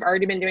 teachers who have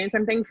already been doing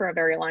something for a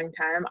very long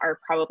time are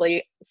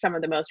probably some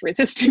of the most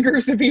resistant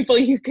groups of people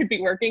you could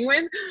be working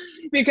with,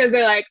 because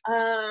they're like,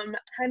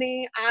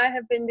 honey, I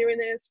have been doing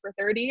this for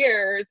 30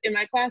 years in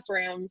my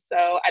classroom,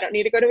 so I don't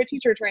need to go to a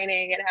teacher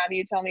training and have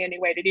you tell me a new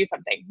way to do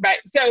something. But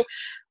so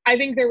I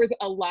think there was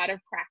a lot of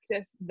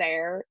practice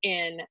there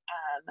in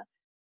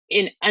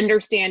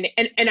understanding,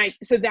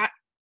 so that,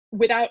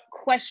 without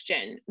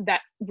question,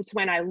 that was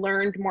when I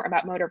learned more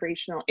about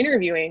motivational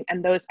interviewing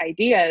and those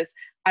ideas.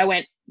 I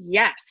went,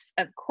 yes,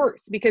 of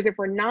course, because if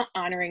we're not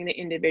honoring the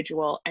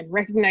individual and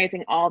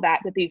recognizing all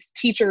that these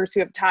teachers who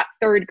have taught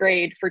third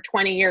grade for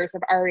 20 years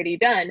have already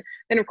done,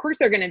 then of course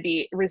they're going to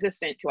be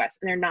resistant to us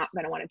and they're not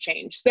going to want to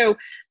change. So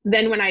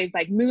then when I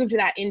like moved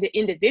that into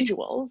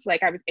individuals,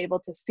 like I was able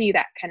to see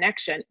that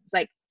connection. It's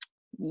like,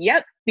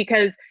 yep,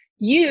 because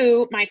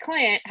you, my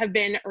client, have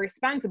been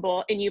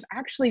responsible, and you've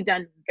actually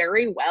done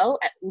very well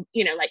at,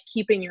 you know, like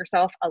keeping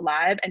yourself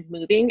alive and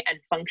moving and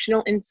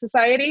functional in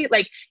society.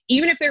 Like,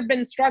 even if there've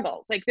been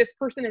struggles, like this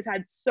person has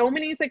had so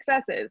many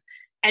successes,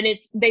 and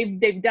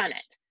they've done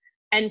it.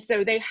 And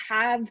so they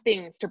have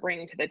things to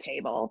bring to the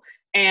table,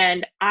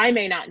 and I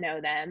may not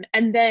know them.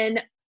 And then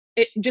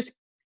it just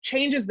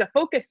changes the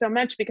focus so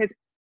much, because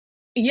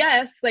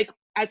yes, like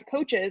as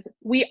coaches,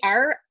 we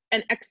are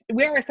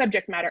a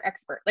subject matter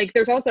expert. Like,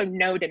 there's also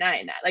no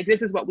denying that. Like,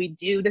 this is what we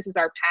do. This is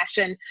our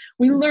passion.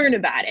 We learn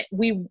about it.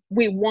 We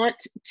want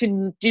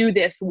to do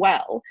this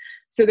well.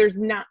 So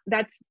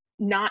that's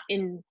not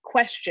in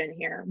question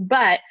here.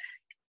 But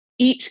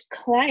each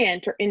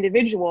client or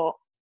individual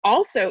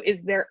also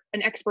is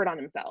an expert on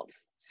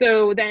themselves.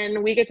 So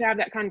then we get to have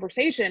that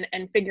conversation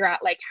and figure out,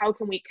 like, how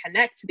can we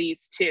connect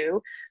these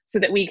two so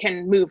that we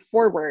can move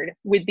forward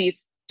with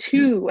these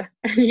two,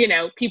 you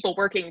know, people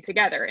working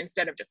together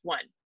instead of just one.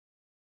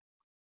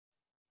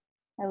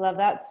 I love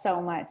that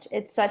so much.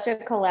 It's such a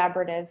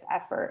collaborative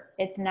effort.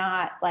 It's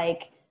not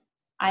like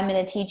I'm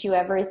going to teach you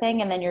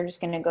everything and then you're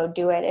just going to go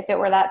do it. If it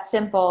were that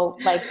simple,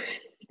 like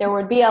there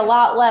would be a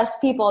lot less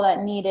people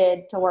that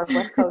needed to work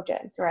with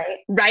coaches, right?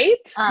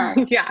 Right?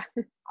 Yeah.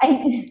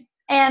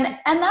 And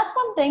that's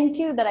one thing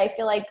too that I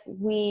feel like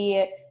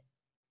we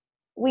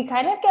we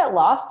kind of get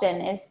lost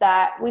in is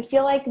that we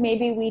feel like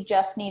maybe we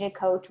just need a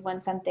coach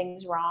when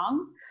something's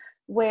wrong.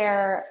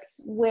 Where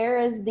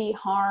is the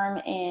harm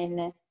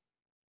in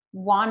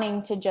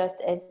wanting to just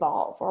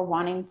evolve or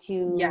wanting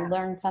to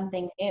learn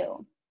something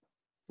new?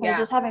 I was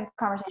just having a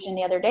conversation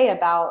the other day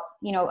about,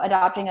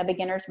 adopting a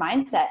beginner's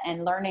mindset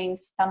and learning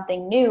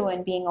something new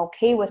and being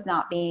okay with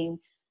not being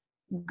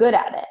good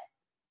at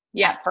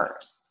it at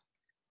first.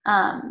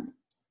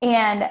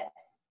 And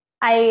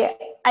I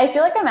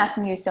feel like I'm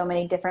asking you so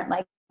many different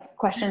like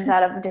questions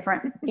out of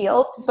different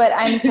fields, but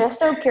I'm just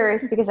so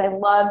curious because I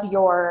love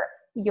your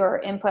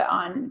input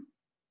on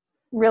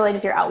really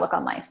just your outlook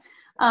on life.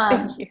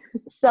 Thank you.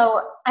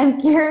 So I'm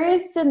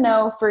curious to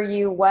know for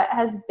you, what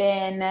has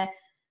been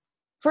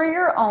for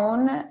your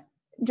own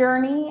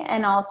journey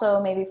and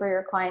also maybe for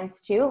your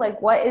clients too,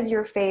 like what is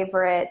your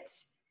favorite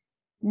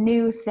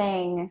new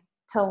thing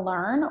to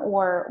learn,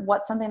 or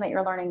what's something that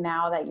you're learning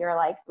now that you're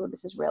like, oh,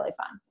 this is really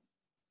fun?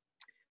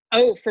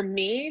 Oh, for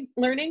me,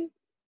 learning?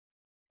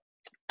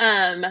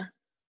 Good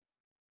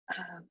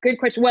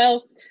question.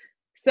 Well,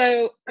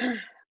 so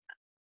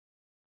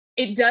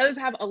it does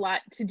have a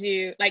lot to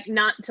do, like,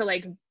 not to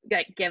like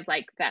give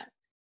like that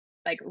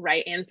like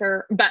right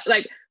answer, but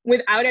like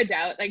without a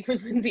doubt, like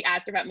when Lindsay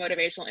asked about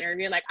motivational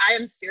interview, like I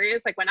am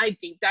serious. Like when I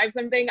deep dive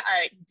something,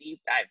 I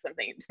deep dive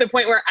something to the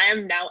point where I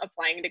am now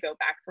applying to go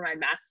back for my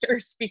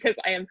master's because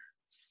I am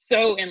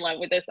so in love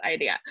with this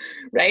idea,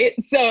 right?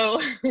 So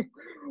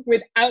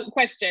without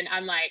question,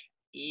 I'm like,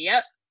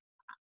 yep,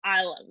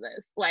 I love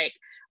this. Like,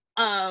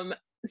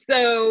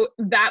 so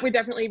that would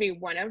definitely be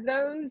one of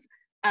those.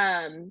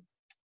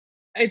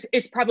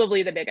 It's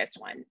probably the biggest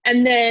one.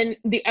 And then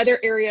the other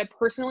area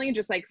personally,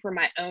 just like for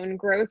my own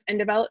growth and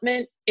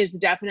development, is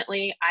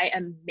definitely I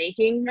am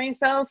making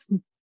myself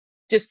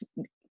just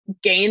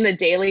gain the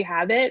daily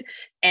habit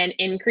and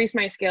increase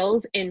my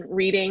skills in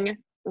reading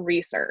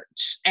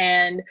research.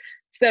 And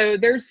so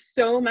there's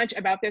so much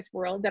about this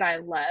world that I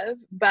love,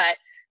 but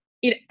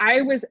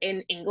I was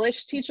an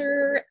English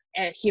teacher,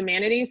 a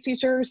humanities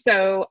teacher,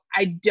 so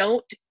I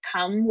don't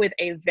come with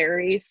a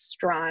very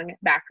strong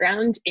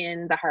background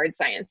in the hard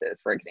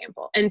sciences, for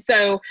example. And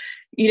so,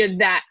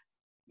 that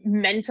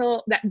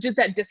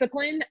that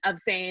discipline of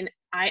saying,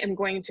 I am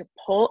going to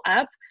pull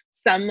up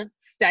some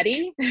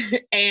study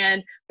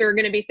and there are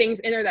going to be things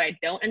in there that I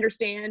don't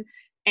understand,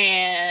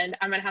 and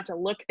I'm going to have to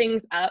look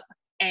things up,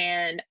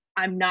 and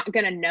I'm not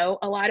going to know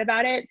a lot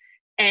about it,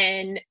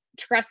 and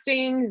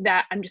trusting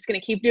that I'm just going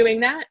to keep doing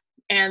that,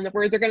 and the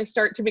words are going to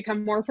start to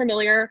become more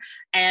familiar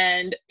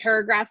and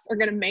paragraphs are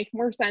going to make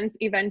more sense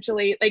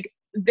eventually. Like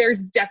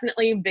there's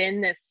definitely been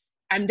this,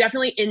 I'm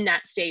definitely in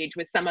that stage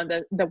with some of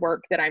the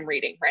work that I'm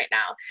reading right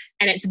now,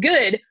 and it's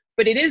good,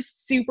 but it is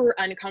super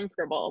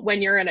uncomfortable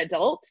when you're an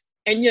adult.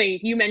 And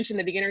you mentioned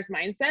the beginner's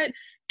mindset,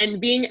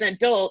 and being an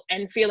adult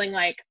and feeling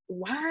like,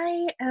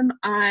 why am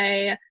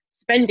I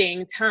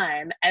spending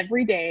time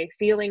every day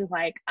feeling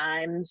like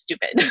I'm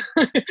stupid,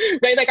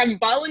 right? Like I'm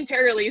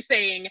voluntarily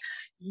saying,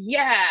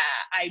 yeah,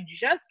 I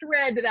just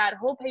read that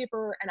whole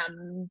paper and I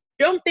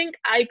don't think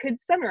I could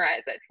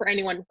summarize it for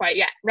anyone quite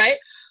yet, right?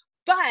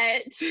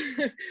 But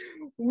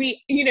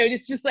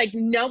it's just like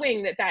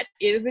knowing that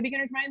is the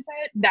beginner's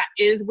mindset. That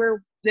is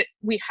where that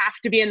we have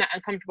to be in that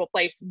uncomfortable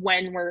place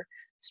when we're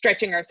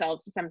stretching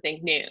ourselves to something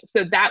new.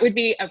 So that would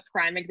be a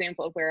prime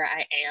example of where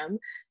I am,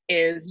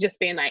 is just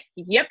being like,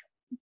 yep.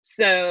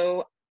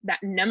 So that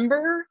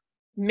number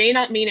may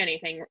not mean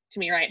anything to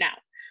me right now,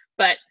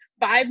 but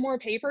 5 more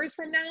papers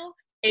from now,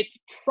 it's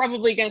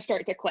probably going to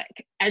start to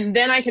click. And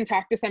then I can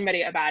talk to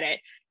somebody about it.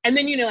 And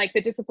then, like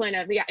the discipline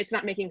of, it's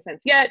not making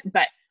sense yet,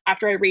 but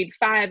after I read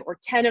 5 or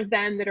 10 of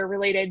them that are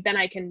related, then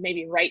I can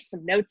maybe write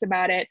some notes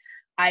about it.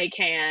 I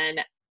can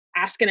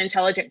ask an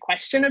intelligent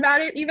question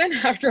about it even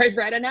after I've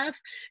read enough,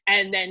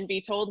 and then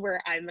be told where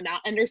I'm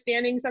not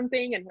understanding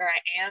something and where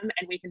I am,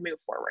 and we can move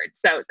forward.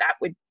 So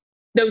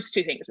those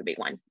 2 things would be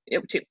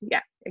 2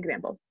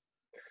 examples.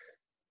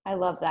 I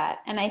love that.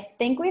 And I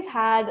think we've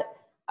had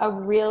a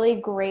really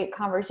great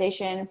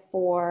conversation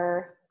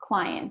for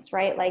clients,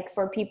 right? Like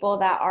for people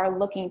that are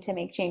looking to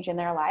make change in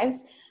their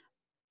lives.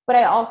 But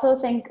I also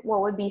think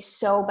what would be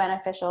so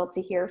beneficial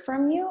to hear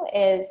from you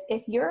is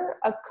if you're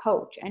a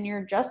coach and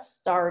you're just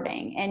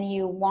starting and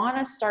you want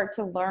to start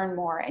to learn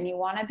more and you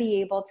want to be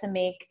able to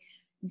make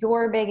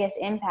your biggest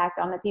impact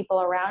on the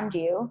people around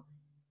you,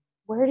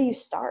 where do you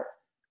start?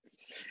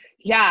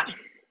 Yeah,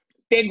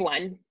 big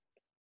one.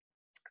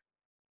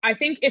 I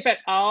think if at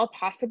all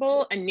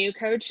possible, a new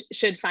coach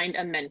should find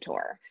a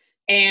mentor.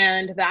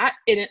 And that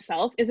in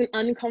itself is an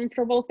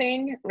uncomfortable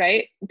thing,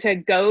 right? To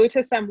go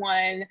to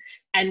someone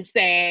and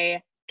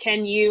say,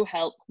 can you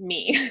help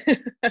me?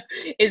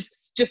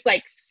 Is just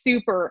like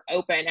super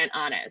open and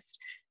honest.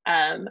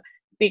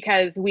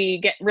 Because we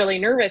get really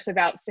nervous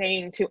about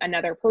saying to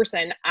another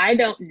person, I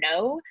don't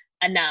know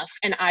enough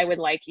and I would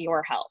like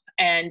your help.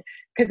 And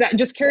because that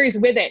just carries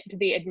with it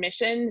the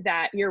admission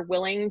that you're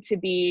willing to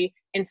be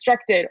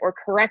instructed or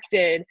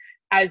corrected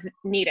as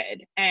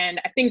needed. And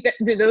I think that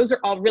those are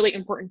all really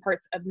important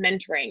parts of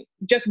mentoring.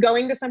 Just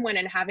going to someone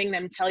and having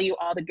them tell you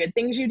all the good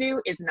things you do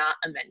is not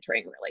a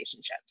mentoring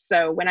relationship.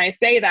 So when I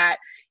say that,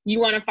 you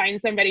want to find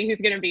somebody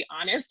who's going to be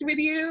honest with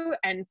you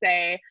and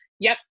say,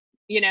 yep,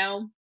 you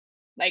know,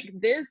 like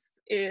this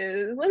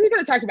is, we're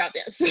going to talk about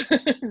this,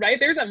 right?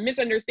 There's a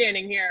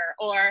misunderstanding here.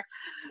 Or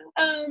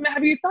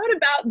have you thought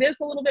about this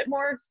a little bit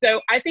more?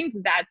 So I think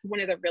that's one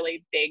of the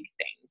really big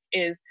things,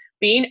 is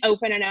being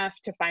open enough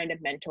to find a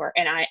mentor.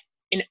 And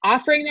in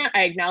offering that,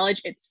 I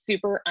acknowledge it's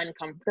super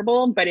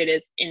uncomfortable, but it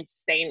is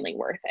insanely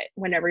worth it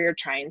whenever you're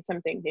trying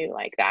something new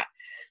like that.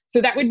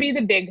 So that would be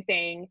the big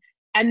thing.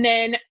 And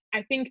then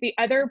I think the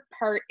other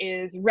part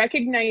is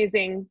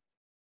recognizing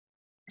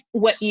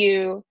what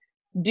you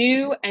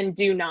do and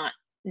do not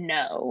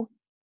know.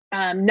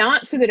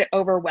 Not so that it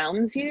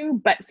overwhelms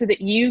you, but so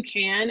that you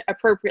can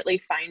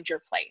appropriately find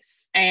your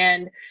place.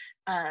 And,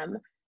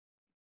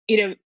 you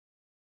know,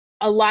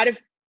 a lot of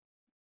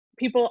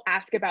people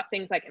ask about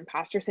things like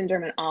imposter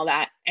syndrome and all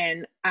that.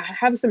 And I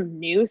have some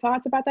new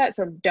thoughts about that.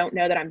 So don't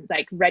know that I'm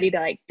like ready to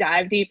like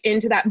dive deep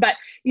into that. But,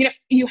 you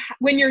know,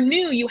 when you're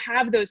new, you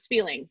have those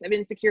feelings of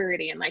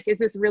insecurity and like, is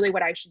this really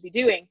what I should be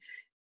doing?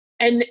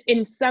 And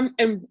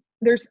and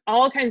there's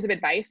all kinds of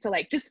advice to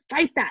like, just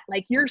fight that.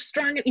 Like you're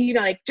strong, you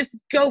know, like just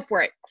go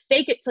for it,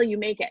 fake it till you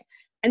make it.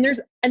 And there's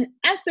an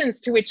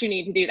essence to which you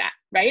need to do that,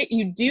 right?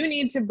 You do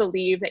need to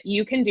believe that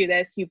you can do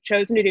this. You've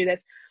chosen to do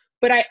this.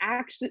 But I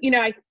actually, you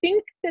know, I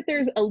think that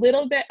there's a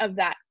little bit of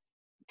that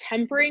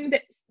tempering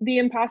that the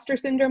imposter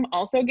syndrome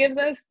also gives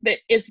us that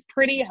is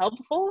pretty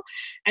helpful.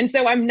 And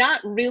so I'm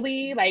not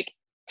really like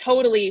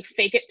totally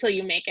fake it till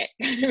you make it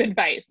kind of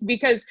advice,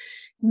 because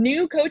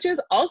new coaches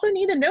also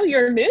need to know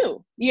you're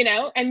new, you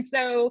know? And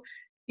so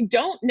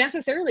don't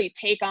necessarily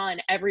take on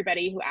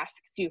everybody who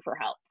asks you for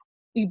help.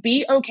 You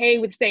be okay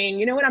with saying,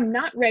 you know what, I'm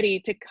not ready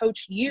to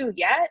coach you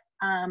yet.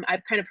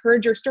 I've kind of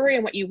heard your story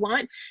and what you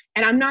want,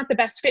 and I'm not the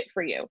best fit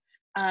for you.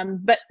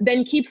 But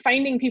then keep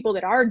finding people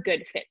that are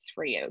good fits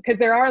for you, because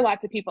there are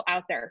lots of people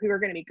out there who are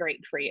going to be great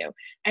for you.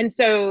 And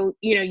so,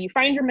 you know, you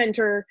find your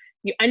mentor,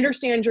 you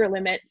understand your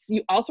limits,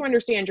 you also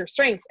understand your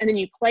strengths, and then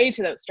you play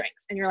to those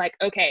strengths. And you're like,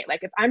 okay,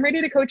 like if I'm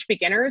ready to coach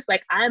beginners,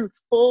 like I'm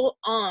full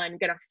on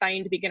going to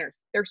find beginners.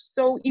 They're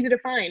so easy to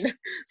find.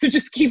 So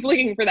just keep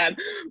looking for them.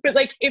 But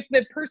like if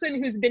the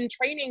person who's been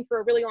training for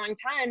a really long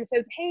time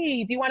says,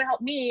 hey, do you want to help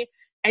me?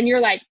 And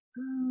you're like,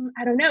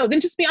 I don't know,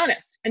 then just be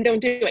honest and don't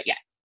do it yet.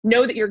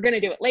 Know that you're going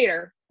to do it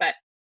later, but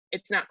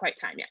it's not quite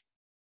time yet.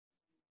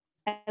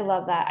 I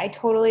love that. I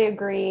totally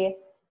agree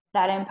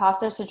that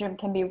imposter syndrome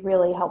can be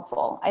really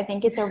helpful. I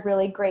think it's a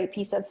really great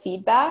piece of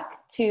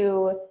feedback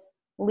to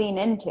lean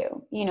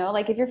into, you know,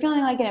 like if you're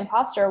feeling like an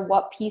imposter,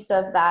 what piece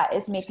of that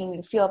is making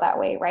you feel that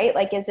way, right?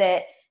 Like, is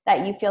it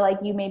that you feel like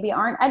you maybe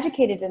aren't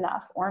educated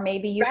enough, or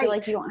maybe you feel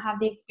like you don't have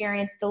the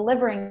experience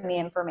delivering the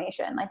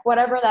information, like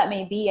whatever that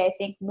may be. I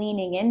think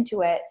leaning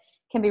into it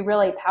can be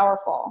really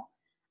powerful.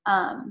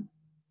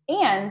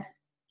 And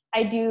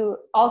I do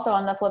also,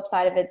 on the flip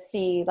side of it,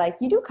 see like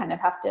you do kind of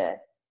have to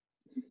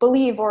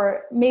believe,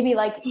 or maybe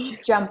like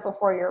jump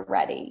before you're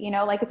ready, you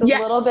know, like it's a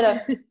little bit of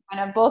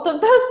kind of both of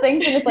those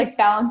things. And it's like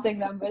balancing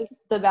them is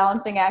the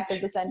balancing act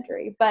of the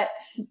century. But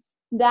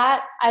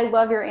that, I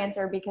love your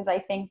answer, because I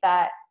think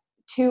that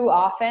too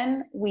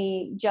often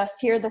we just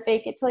hear the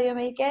fake it till you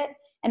make it,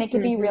 and it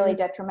can be really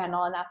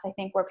detrimental. And that's, I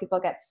think, where people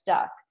get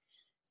stuck.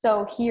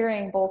 So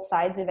hearing both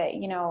sides of it,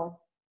 you know,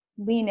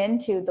 lean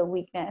into the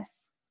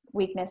weakness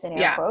in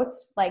air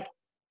quotes, like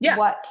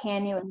what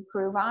can you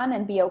improve on,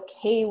 and be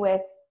okay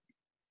with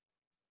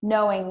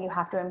knowing you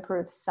have to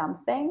improve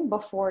something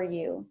before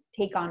you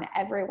take on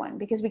everyone,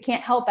 because we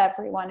can't help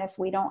everyone if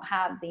we don't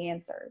have the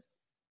answers.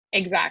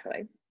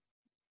 Exactly.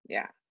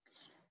 Yeah.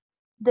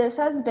 This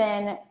has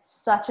been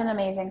such an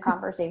amazing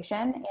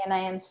conversation, and I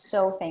am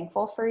so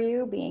thankful for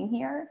you being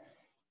here.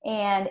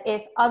 And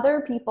if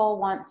other people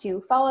want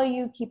to follow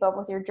you, keep up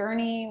with your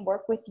journey,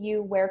 work with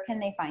you, where can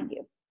they find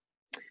you?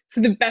 So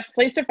the best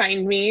place to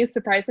find me,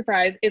 surprise,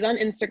 surprise, is on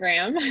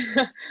Instagram,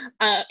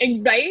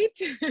 right?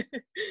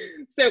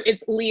 So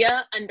it's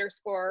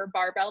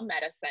Leah_Barbell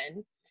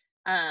Medicine.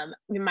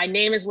 My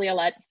name is Leah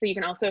Lutz, so you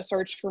can also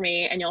search for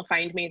me and you'll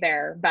find me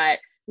there. But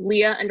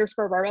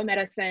Leah_Barbell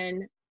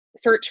Medicine,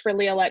 search for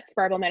Leah Lutz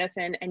Barbell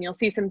Medicine, and you'll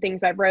see some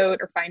things I wrote,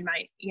 or find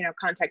my, you know,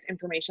 contact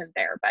information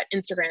there. But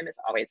Instagram is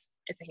always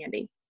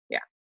handy. Yeah.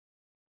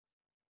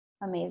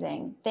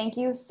 Amazing. Thank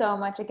you so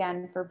much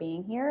again for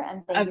being here,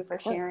 and thank you for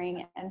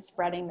sharing and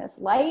spreading this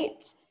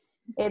light.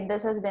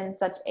 This has been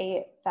such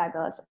a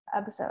fabulous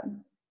episode.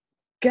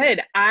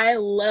 Good. I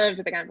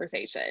loved the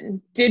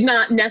conversation. Did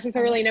not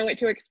necessarily know what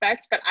to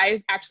expect, but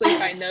I actually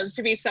find those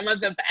to be some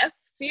of the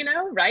best, you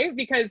know, right?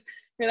 Because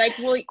you're like,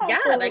 well,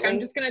 yeah, like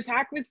I'm just going to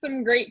talk with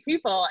some great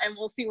people and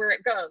we'll see where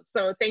it goes.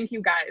 So thank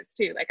you guys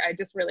too. Like, I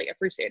just really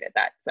appreciated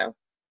that. So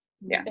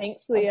yeah.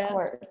 Thanks, Leah. Of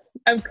course.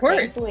 Of course.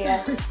 Thanks,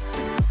 Leah.